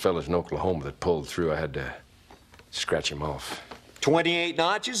couple of fellas in Oklahoma that pulled through. I had to scratch him off. 28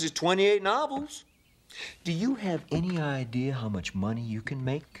 notches is 28 novels. Do you have any idea how much money you can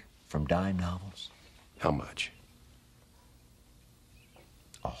make from dime novels? How much?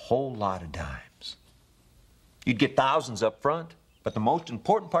 A whole lot of dimes. You'd get thousands up front, but the most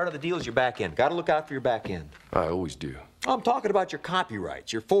important part of the deal is your back end. Gotta look out for your back end. I always do. I'm talking about your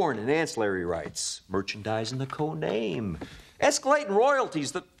copyrights, your foreign and ancillary rights, merchandising the co-name, escalating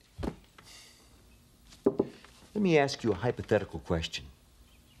royalties. Let me ask you a hypothetical question.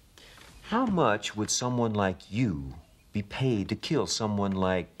 How much would someone like you be paid to kill someone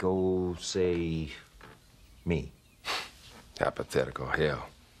like, oh, say, me? Hypothetical, hell.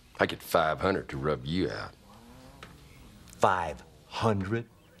 I get 500 to rub you out. 500?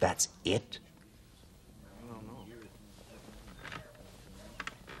 That's it?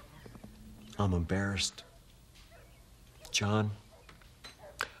 I'm embarrassed. John,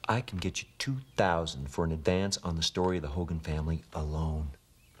 I can get you 2,000 for an advance on the story of the Hogan family alone.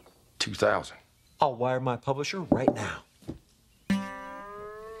 2,000? I'll wire my publisher right now.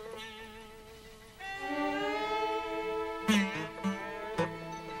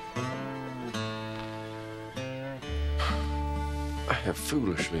 I have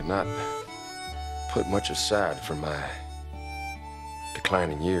foolishly not put much aside for my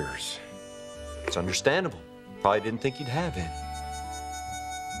declining years. It's understandable. Probably didn't think you'd have any.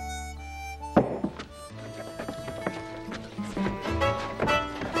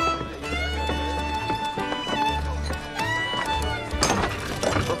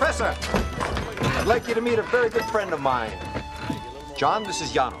 Professor, I'd like you to meet a very good friend of mine. John, this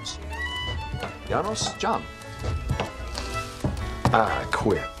is Janos. Janos? John. I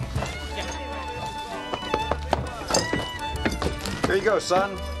quit. Here you go,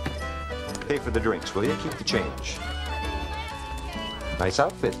 son. Pay for the drinks, will you? Keep the change. Nice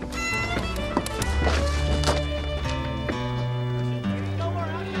outfit.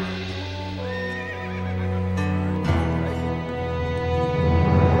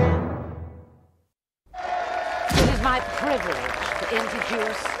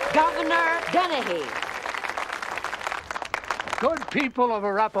 introduce Governor Dennehy. Good people of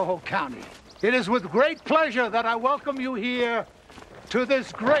Arapahoe County, it is with great pleasure that I welcome you here to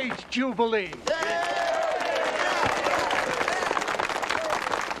this great jubilee.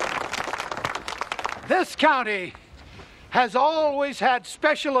 This county has always had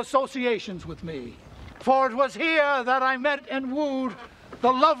special associations with me, for it was here that I met and wooed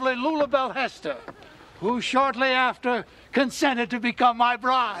the lovely Lulabelle Hester, who shortly after consented to become my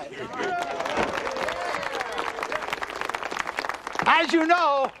bride. As you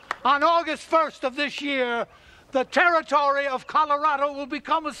know, on August 1st of this year, the territory of Colorado will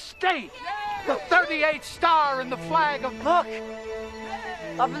become a state. The 38th star in the flag of... Look!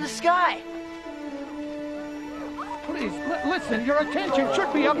 Up in the sky! Please, listen, your attention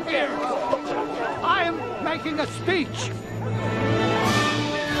should be up here. I am making a speech.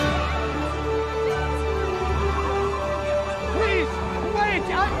 Please, wait,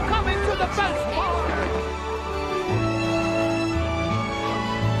 I'm coming to the best part.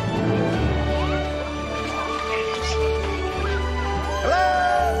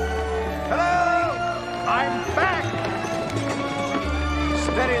 I'm back!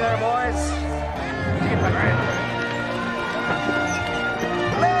 Steady there, boys. Keep it right.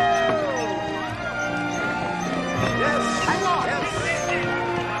 Hello! Yes! Hang on!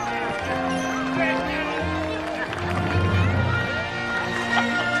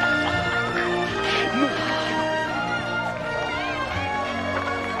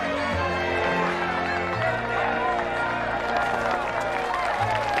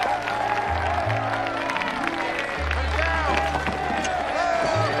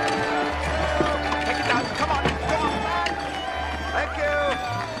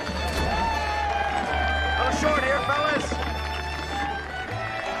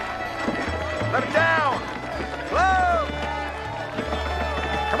 Let it down! Hello!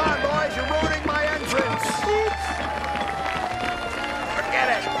 Come on, boys, you're ruining my entrance! Forget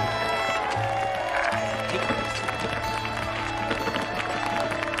it!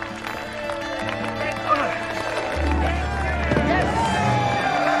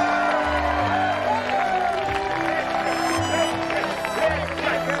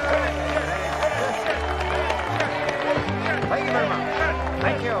 Thank you very much.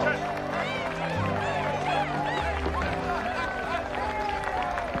 Thank you.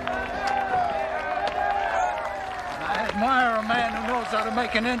 I admire a man who knows how to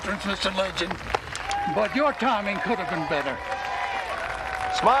make an entrance, Mr. Legend. But your timing could have been better.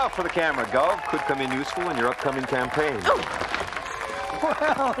 Smile for the camera, Gov. Could come in useful in your upcoming campaign.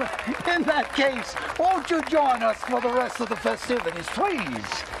 Well, in that case, won't you join us for the rest of the festivities,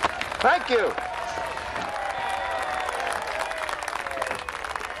 please? Thank you.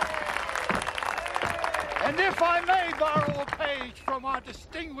 And if I may borrow a page from our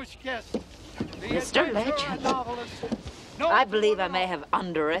distinguished guest, the Mr. adventurer Legend, and novelist, I believe I may have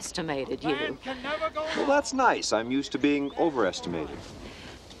underestimated you. Well, that's nice. I'm used to being overestimated.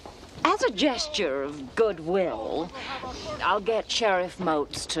 As a gesture of goodwill, I'll get Sheriff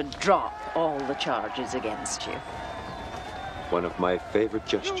Motes to drop all the charges against you. One of my favorite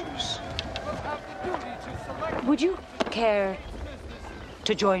gestures. Would you care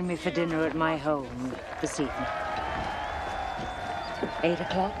to join me for dinner at my home this evening? 8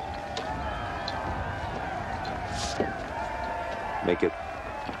 o'clock? Make it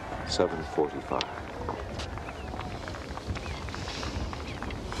 7:45.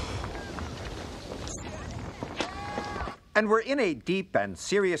 And we're in a deep and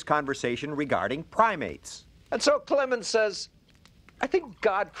serious conversation regarding primates. And so Clemens says, I think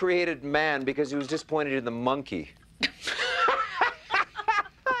God created man because he was disappointed in the monkey.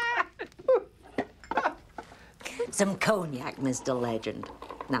 Some cognac, Mr. Legend.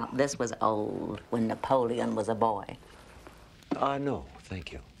 Now, this was old, when Napoleon was a boy. No,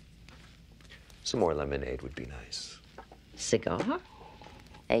 thank you. Some more lemonade would be nice. Cigar?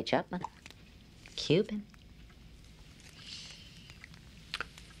 A. Chapman? Cuban?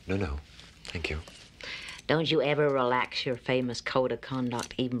 No, thank you. Don't you ever relax your famous code of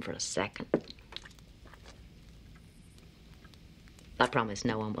conduct even for a second. I promise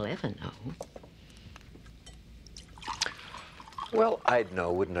no one will ever know. Well, I'd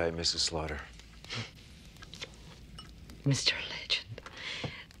know, wouldn't I, Mrs. Slaughter? Mr. Legend,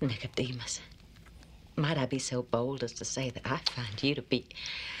 Nicodemus, might I be so bold as to say that I find you to be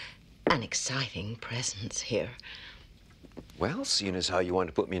an exciting presence here. Well, seeing as how you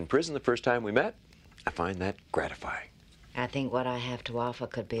wanted to put me in prison the first time we met, I find that gratifying. I think what I have to offer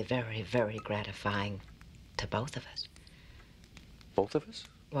could be very, very gratifying to both of us. Both of us?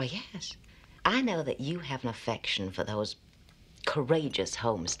 Well, yes. I know that you have an affection for those courageous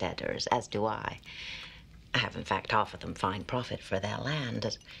homesteaders, as do I. I have, in fact, offered them fine profit for their land,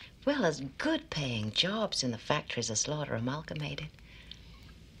 as well as good-paying jobs in the factories of Slaughter Amalgamated.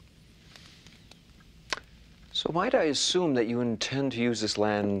 So might I assume that you intend to use this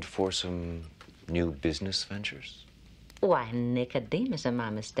land for some new business ventures? Why, Nicodemus, am I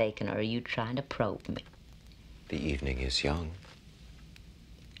mistaken, or are you trying to probe me? The evening is young.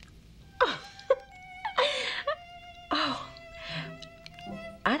 Oh,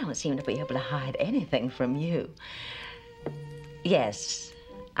 I don't seem to be able to hide anything from you. Yes,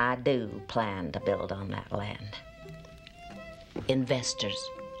 I do plan to build on that land. Investors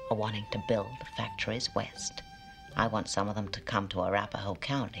are wanting to build factories west. I want some of them to come to Arapahoe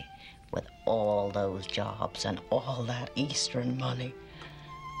County with all those jobs and all that eastern money.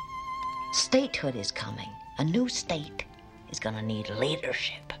 Statehood is coming. A new state is gonna need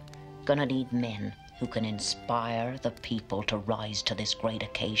leadership, gonna need men who can inspire the people to rise to this great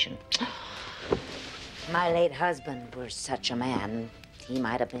occasion. My late husband was such a man. He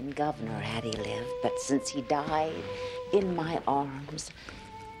might have been governor had he lived, but since he died in my arms,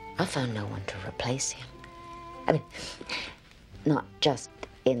 I found no one to replace him. I mean, not just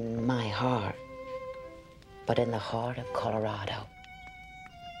in my heart, but in the heart of Colorado.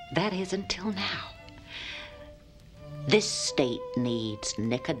 That is until now. This state needs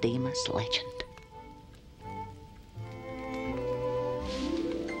Nicodemus Legend.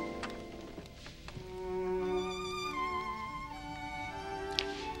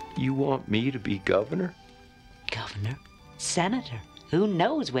 You want me to be governor? Governor? Senator? Who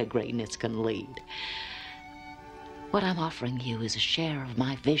knows where greatness can lead? What I'm offering you is a share of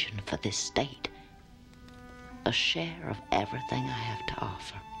my vision for this state. A share of everything I have to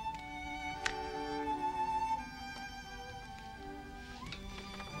offer.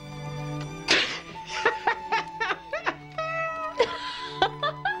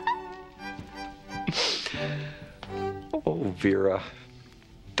 Oh, Vera,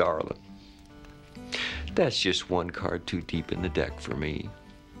 darling. That's just one card too deep in the deck for me.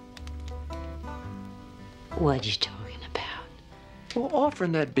 What are you talking about? Well,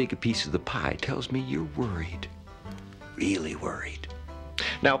 offering that big a piece of the pie tells me you're worried. Really worried.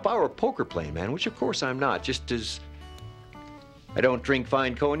 Now, if I were a poker playing man, which of course I'm not, just as I don't drink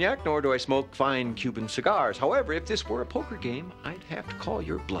fine cognac, nor do I smoke fine Cuban cigars. However, if this were a poker game, I'd have to call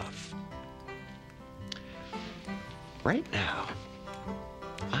your bluff. Right now,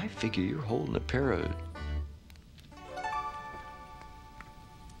 I figure you're holding a pair of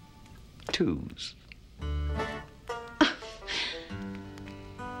twos.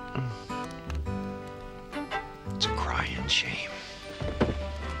 It's a crying shame.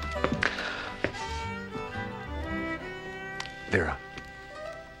 Vera,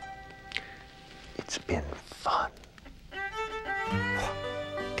 it's been fun.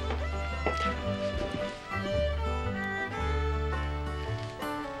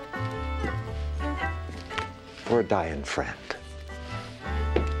 For a dying friend.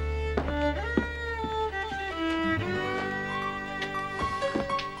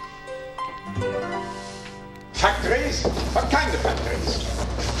 Factories? What kind of factories?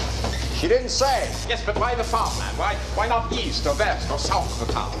 She didn't say. Yes, but why the farmland? Why not east or west or south of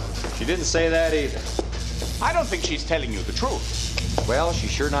the town? She didn't say that either. I don't think she's telling you the truth. Well,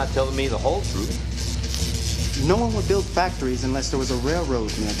 she's sure not telling me the whole truth. No one would build factories unless there was a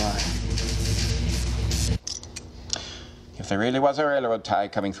railroad nearby. If there really was a railroad tie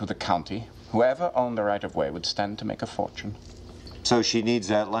coming through the county, whoever owned the right-of-way would stand to make a fortune. So she needs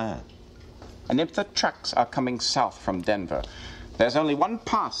that land. And if the trucks are coming south from Denver, there's only one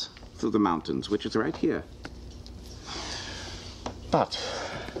pass through the mountains, which is right here. But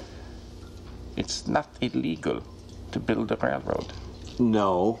it's not illegal to build a railroad.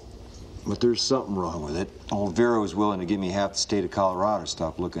 No, but there's something wrong with it. Old Vera was willing to give me half the state of Colorado to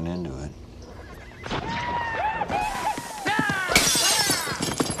stop looking into it.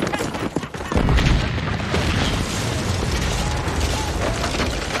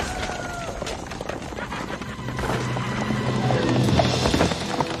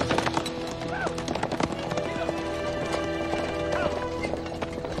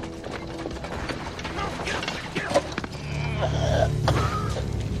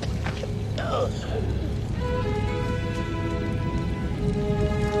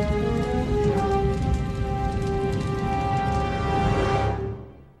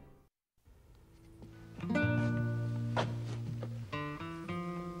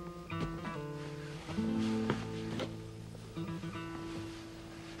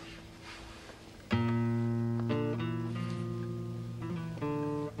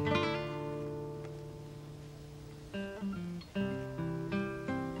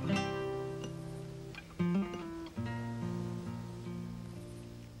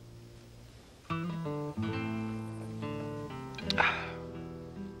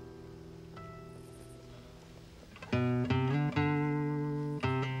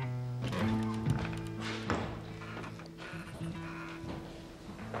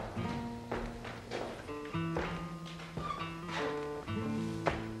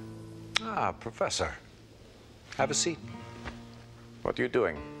 Ah, Professor. Have a seat. What are you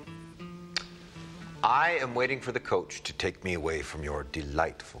doing? I am waiting for the coach to take me away from your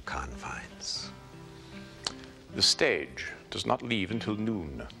delightful confines. The stage does not leave until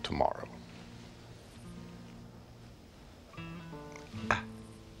noon tomorrow.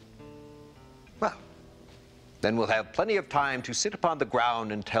 Well, then we'll have plenty of time to sit upon the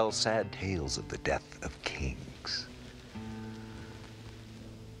ground and tell sad tales of the death of kings.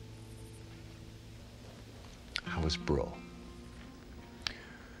 How is Brill?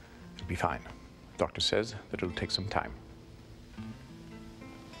 It'll be fine. Doctor says that it'll take some time.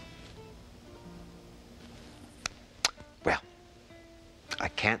 Well, I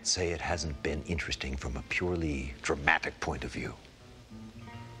can't say it hasn't been interesting from a purely dramatic point of view.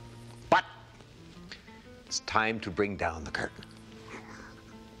 But it's time to bring down the curtain.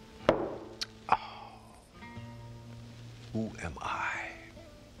 Oh. Who am I?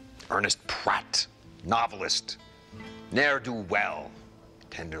 Ernest Pratt, novelist, ne'er-do-well,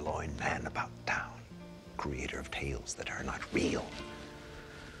 tenderloin man about town, creator of tales that are not real.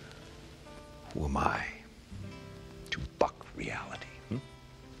 Who am I to buck reality?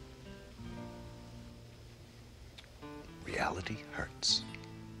 Reality hurts.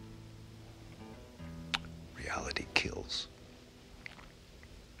 Reality kills.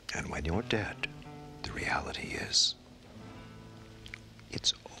 And when you're dead, the reality is,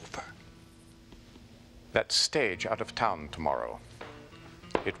 it's over. That stage out of town tomorrow.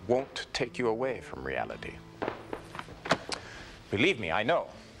 It won't take you away from reality. Believe me, I know.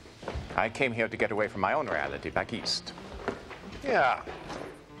 I came here to get away from my own reality back east. Yeah.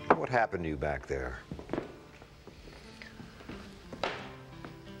 What happened to you back there?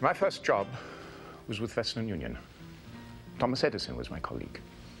 My first job was with Western Union. Thomas Edison was my colleague.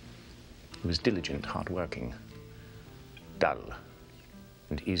 He was diligent, hardworking, dull,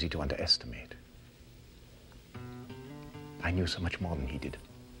 and easy to underestimate. I knew so much more than he did.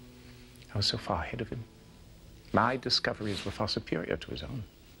 I was so far ahead of him. My discoveries were far superior to his own.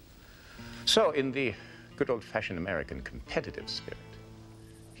 So, in the good old-fashioned American competitive spirit,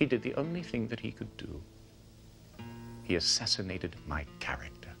 he did the only thing that he could do. He assassinated my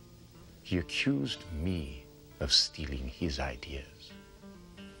character. He accused me of stealing his ideas.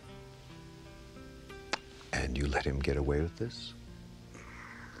 And you let him get away with this?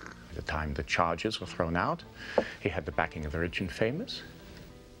 By the time the charges were thrown out, he had the backing of the rich and famous.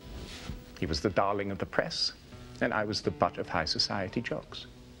 He was the darling of the press, and I was the butt of high society jokes.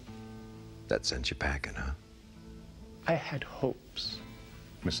 That sent you packing, huh? I had hopes,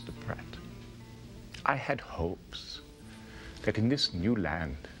 Mr. Pratt. I had hopes that in this new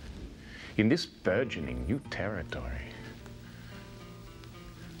land, in this burgeoning new territory.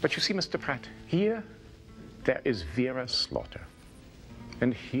 But you see, Mr. Pratt, here there is Vera slaughter.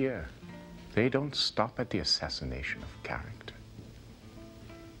 And here, they don't stop at the assassination of character.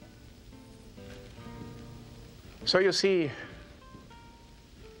 So you see,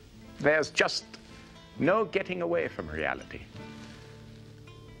 there's just no getting away from reality.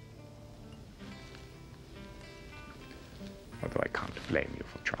 Although I can't blame you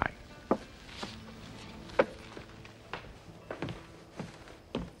for trying.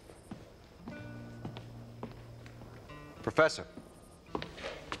 Professor,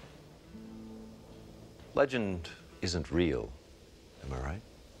 Legend isn't real, am I right?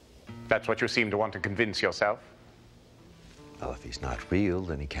 That's what you seem to want to convince yourself? Well, if he's not real,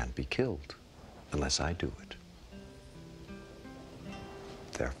 then he can't be killed, unless I do it.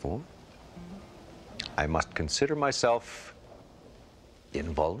 Therefore, I must consider myself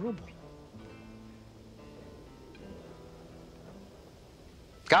invulnerable.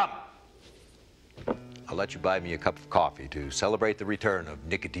 Come! I'll let you buy me a cup of coffee to celebrate the return of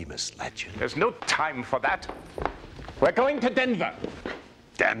Nicodemus Legend. There's no time for that. We're going to Denver.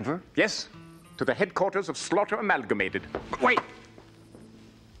 Denver? Yes, to the headquarters of Slaughter Amalgamated. Wait!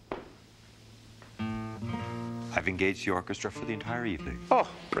 I've engaged the orchestra for the entire evening. Oh,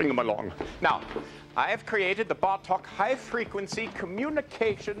 bring them along. Now, I have created the Bartok high-frequency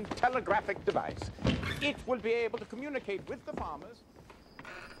communication telegraphic device. It will be able to communicate with the farmers.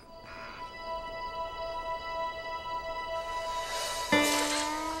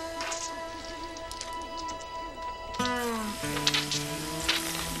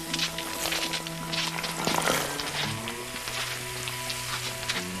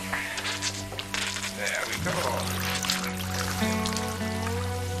 There we go.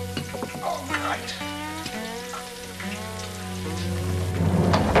 All right.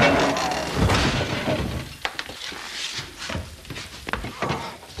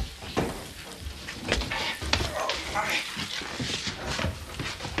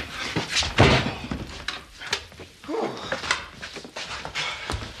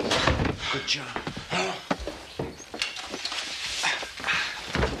 Good job.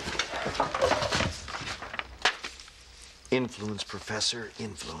 Influence, Professor,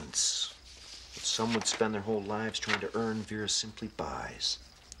 influence. What some would spend their whole lives trying to earn, Vera simply buys.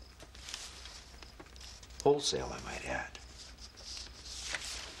 Wholesale, I might add.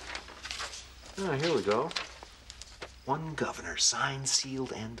 Ah, here we go. One governor, signed,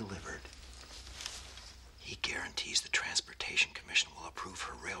 sealed, and delivered. He guarantees the Transportation Commission will approve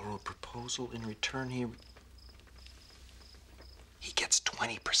her railroad proposal. In return, he gets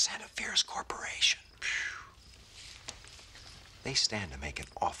 20% of Vera's corporation. Phew. They stand to make an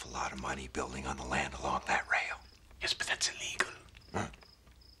awful lot of money building on the land along that rail. Yes, but that's illegal.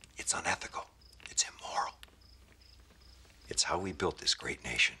 It's unethical. It's immoral. It's how we built this great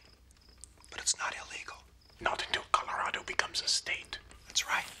nation. But it's not illegal. Not until Colorado becomes a state. That's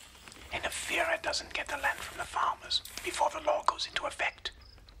right. And if Vera doesn't get the land from the farmers before the law goes into effect,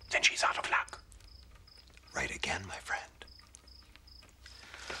 then she's out of luck. Right again, my friend.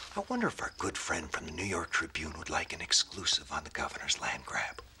 I wonder if our good friend from the New York Tribune would like an exclusive on the governor's land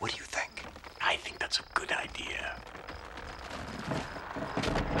grab. What do you think? I think that's a good idea.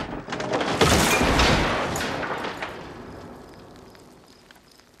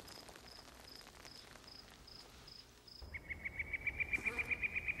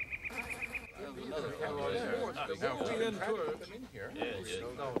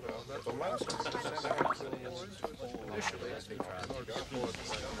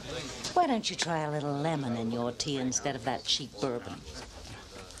 Why don't you try a little lemon in your tea instead of that cheap bourbon?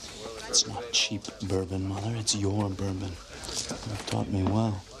 It's not cheap bourbon, Mother. It's your bourbon. You've taught me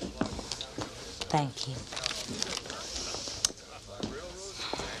well. Thank you.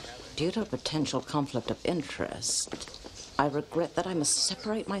 Due to a potential conflict of interest, I regret that I must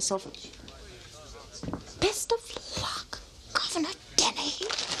separate myself. Best of luck, Governor Denny.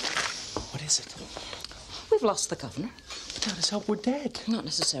 What is it? We've lost the governor. Without his help, we're dead. Not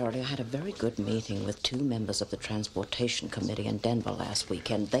necessarily. I had a very good meeting with 2 members of the Transportation Committee in Denver last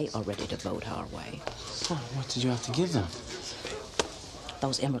weekend. They are ready to vote our way. Oh, what did you have to give them?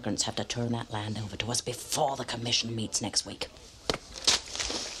 Those immigrants have to turn that land over to us before the commission meets next week.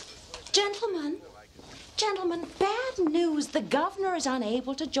 Gentlemen, bad news. The governor is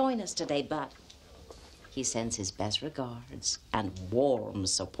unable to join us today, but he sends his best regards and warm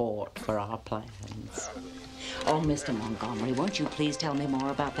support for our plans. Oh, Mr. Montgomery, won't you please tell me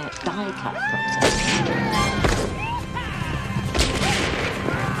more about that die-cut process?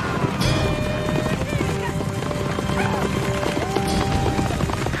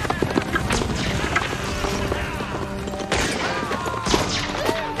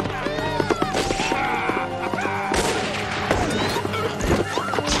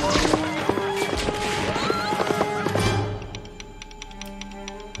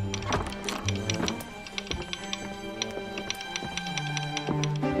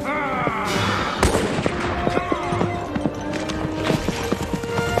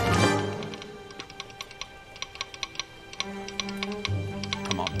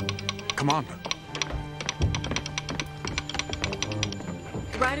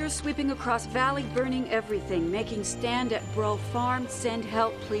 Sweeping across valley, burning everything, making stand at Bro Farm. Send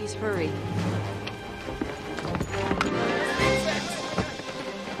help, please hurry.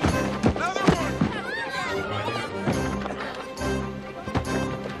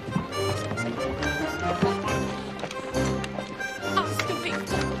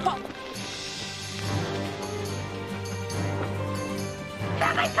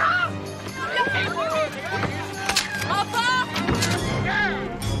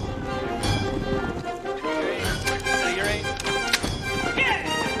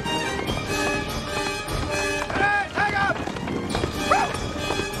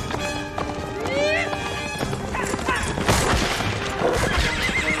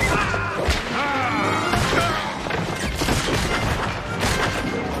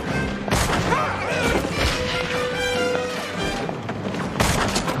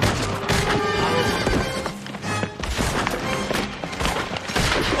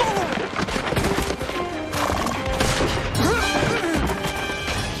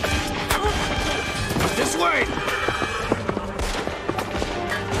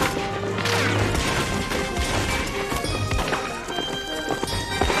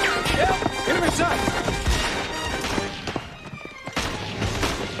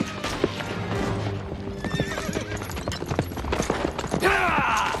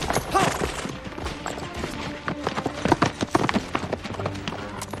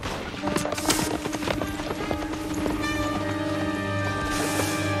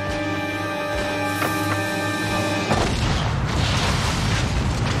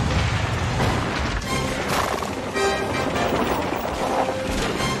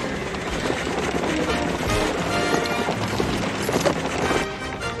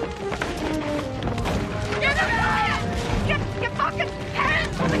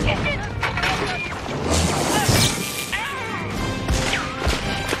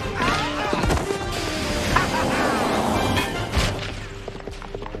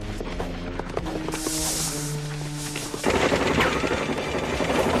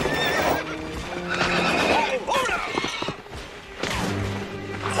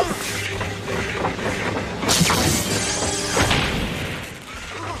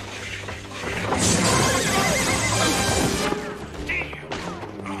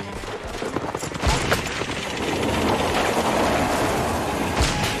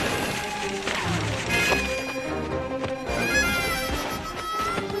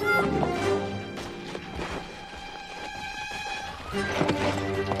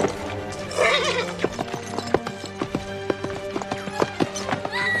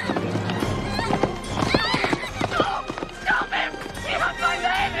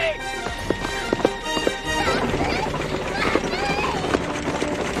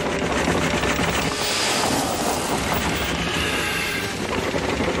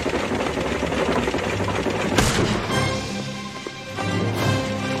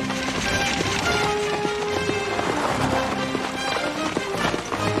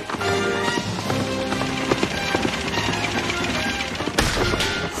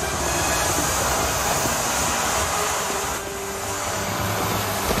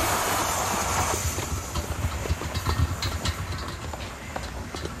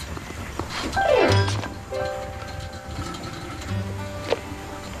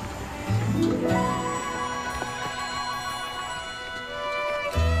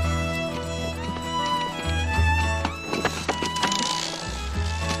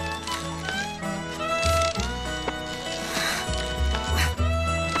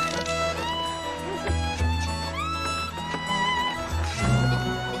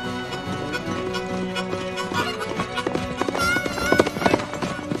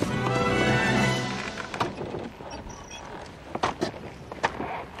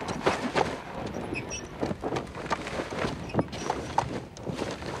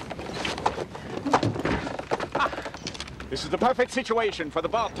 the perfect situation for the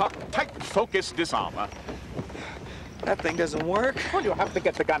Bartok tight focus disarmer. That thing doesn't work. Well, you have to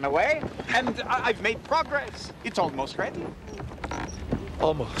get the gun away, and I've made progress. It's almost ready.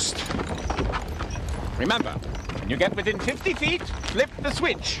 Almost. Remember, when you get within 50 feet, flip the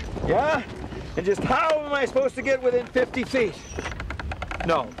switch. Yeah? And just how am I supposed to get within 50 feet?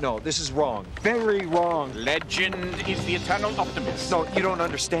 No, this is wrong. Very wrong. Legend is the eternal optimist. No, you don't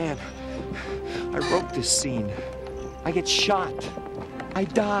understand. I wrote this scene. I get shot. I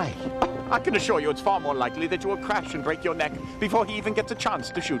die. I can assure you it's far more likely that you will crash and break your neck before he even gets a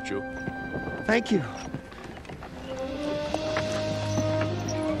chance to shoot you. Thank you.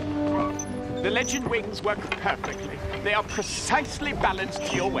 The Legend wings work perfectly. They are precisely balanced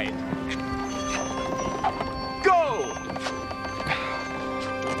to your weight. Go!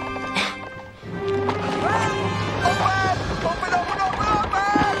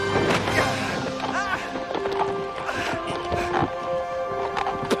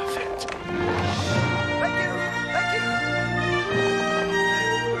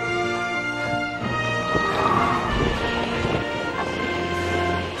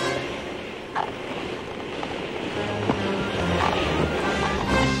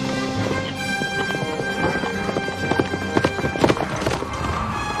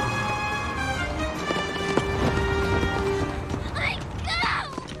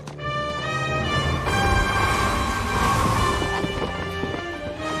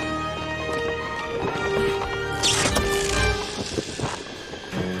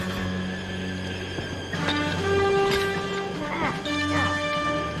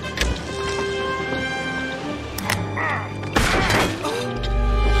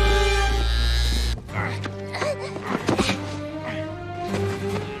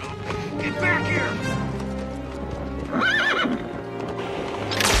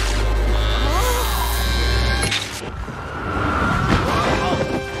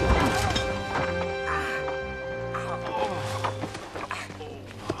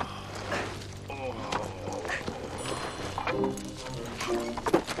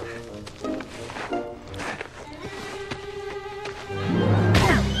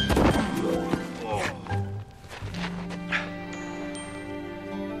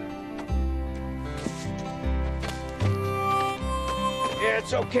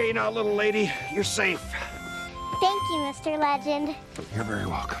 It's okay now, little lady. You're safe. Thank you, Mr. Legend. You're very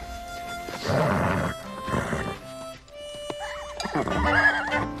welcome.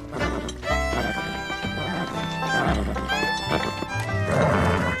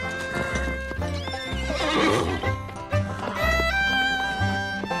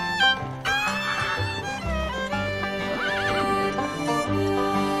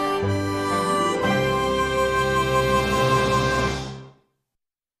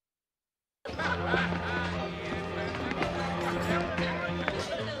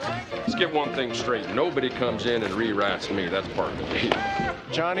 Get one thing straight. Nobody comes in and rewrites me. That's part of the deal.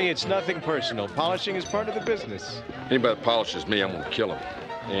 Johnny, it's nothing personal. Polishing is part of the business. Anybody that polishes me, I'm going to kill him.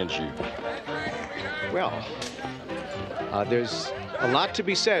 And you. Well, there's a lot to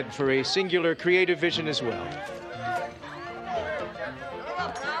be said for a singular creative vision as well.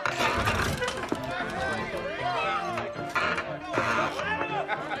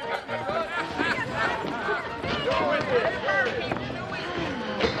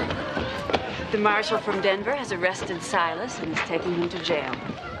 The marshal from Denver has arrested Silas and is taking him to jail.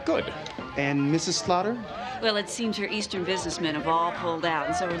 Good. And Mrs. Slaughter? Well, it seems her Eastern businessmen have all pulled out,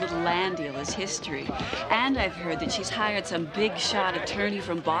 and so her little land deal is history. And I've heard that she's hired some big-shot attorney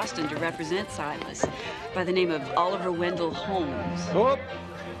from Boston to represent Silas by the name of Oliver Wendell Holmes. Oh,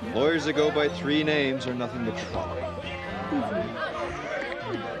 lawyers that go by 3 names are nothing but trouble.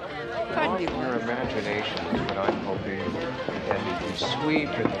 Pardon me. Your imagination is what I'm hoping, and the sweet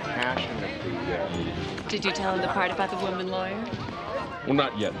and the passion of the... Did you tell him the part about the woman lawyer? Well,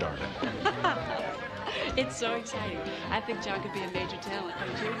 not yet, darling. It's so exciting. I think John could be a major talent,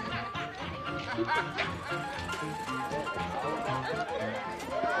 don't you?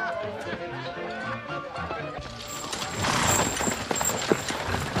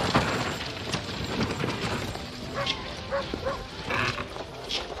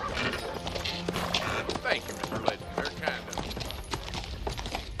 Thank you, Mr. Legend. Very kind of you.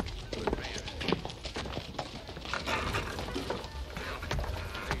 Good man.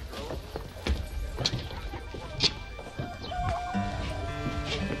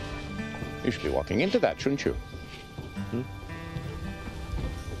 You should be walking into that, shouldn't you?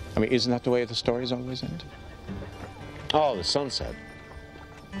 I mean, isn't that the way the stories always end? Oh, the sunset.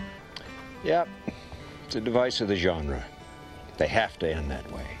 Yep. It's a device of the genre. They have to end that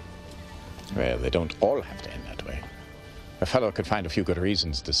way. Well, they don't all have to end that way. A fellow could find a few good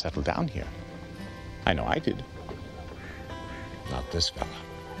reasons to settle down here. I know I did. Not this fella.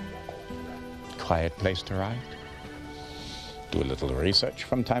 Quiet place to write. Do a little research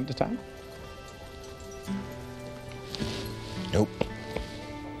from time to time. Nope.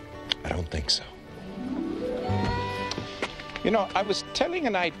 I don't think so. You know, I was telling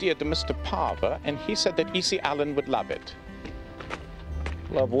an idea to Mr. Parver, and he said that E.C. Allen would love it.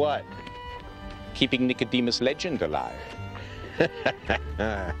 Love what? Keeping Nicodemus Legend alive.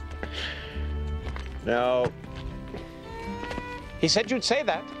 No. He said you'd say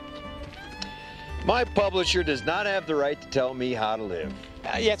that. My publisher does not have the right to tell me how to live.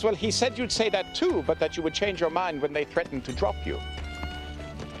 Yes, well, he said you'd say that too, but that you would change your mind when they threatened to drop you.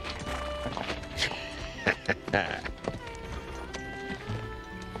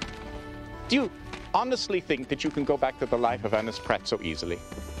 Do you honestly think that you can go back to the life of Ernest Pratt so easily?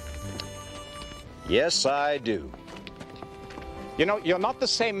 Yes, I do. You know, you're not the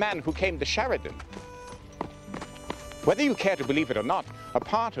same man who came to Sheridan. Whether you care to believe it or not, a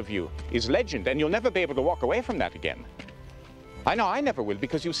part of you is legend, and you'll never be able to walk away from that again. I know I never will,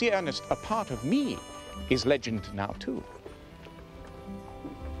 because you see, Ernest, a part of me is legend now, too.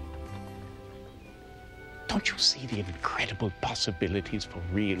 Don't you see the incredible possibilities for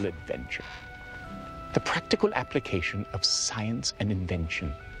real adventure? The practical application of science and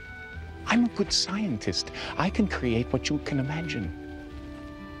invention. I'm a good scientist. I can create what you can imagine.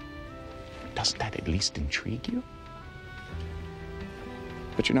 Doesn't that at least intrigue you?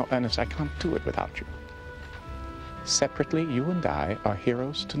 But you know, Ernest, I can't do it without you. Separately, you and I are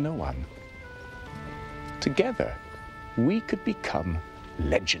heroes to no one. Together, we could become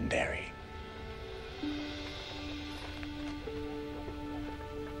legendary.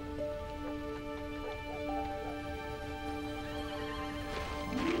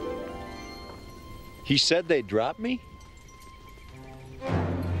 He said they'd drop me?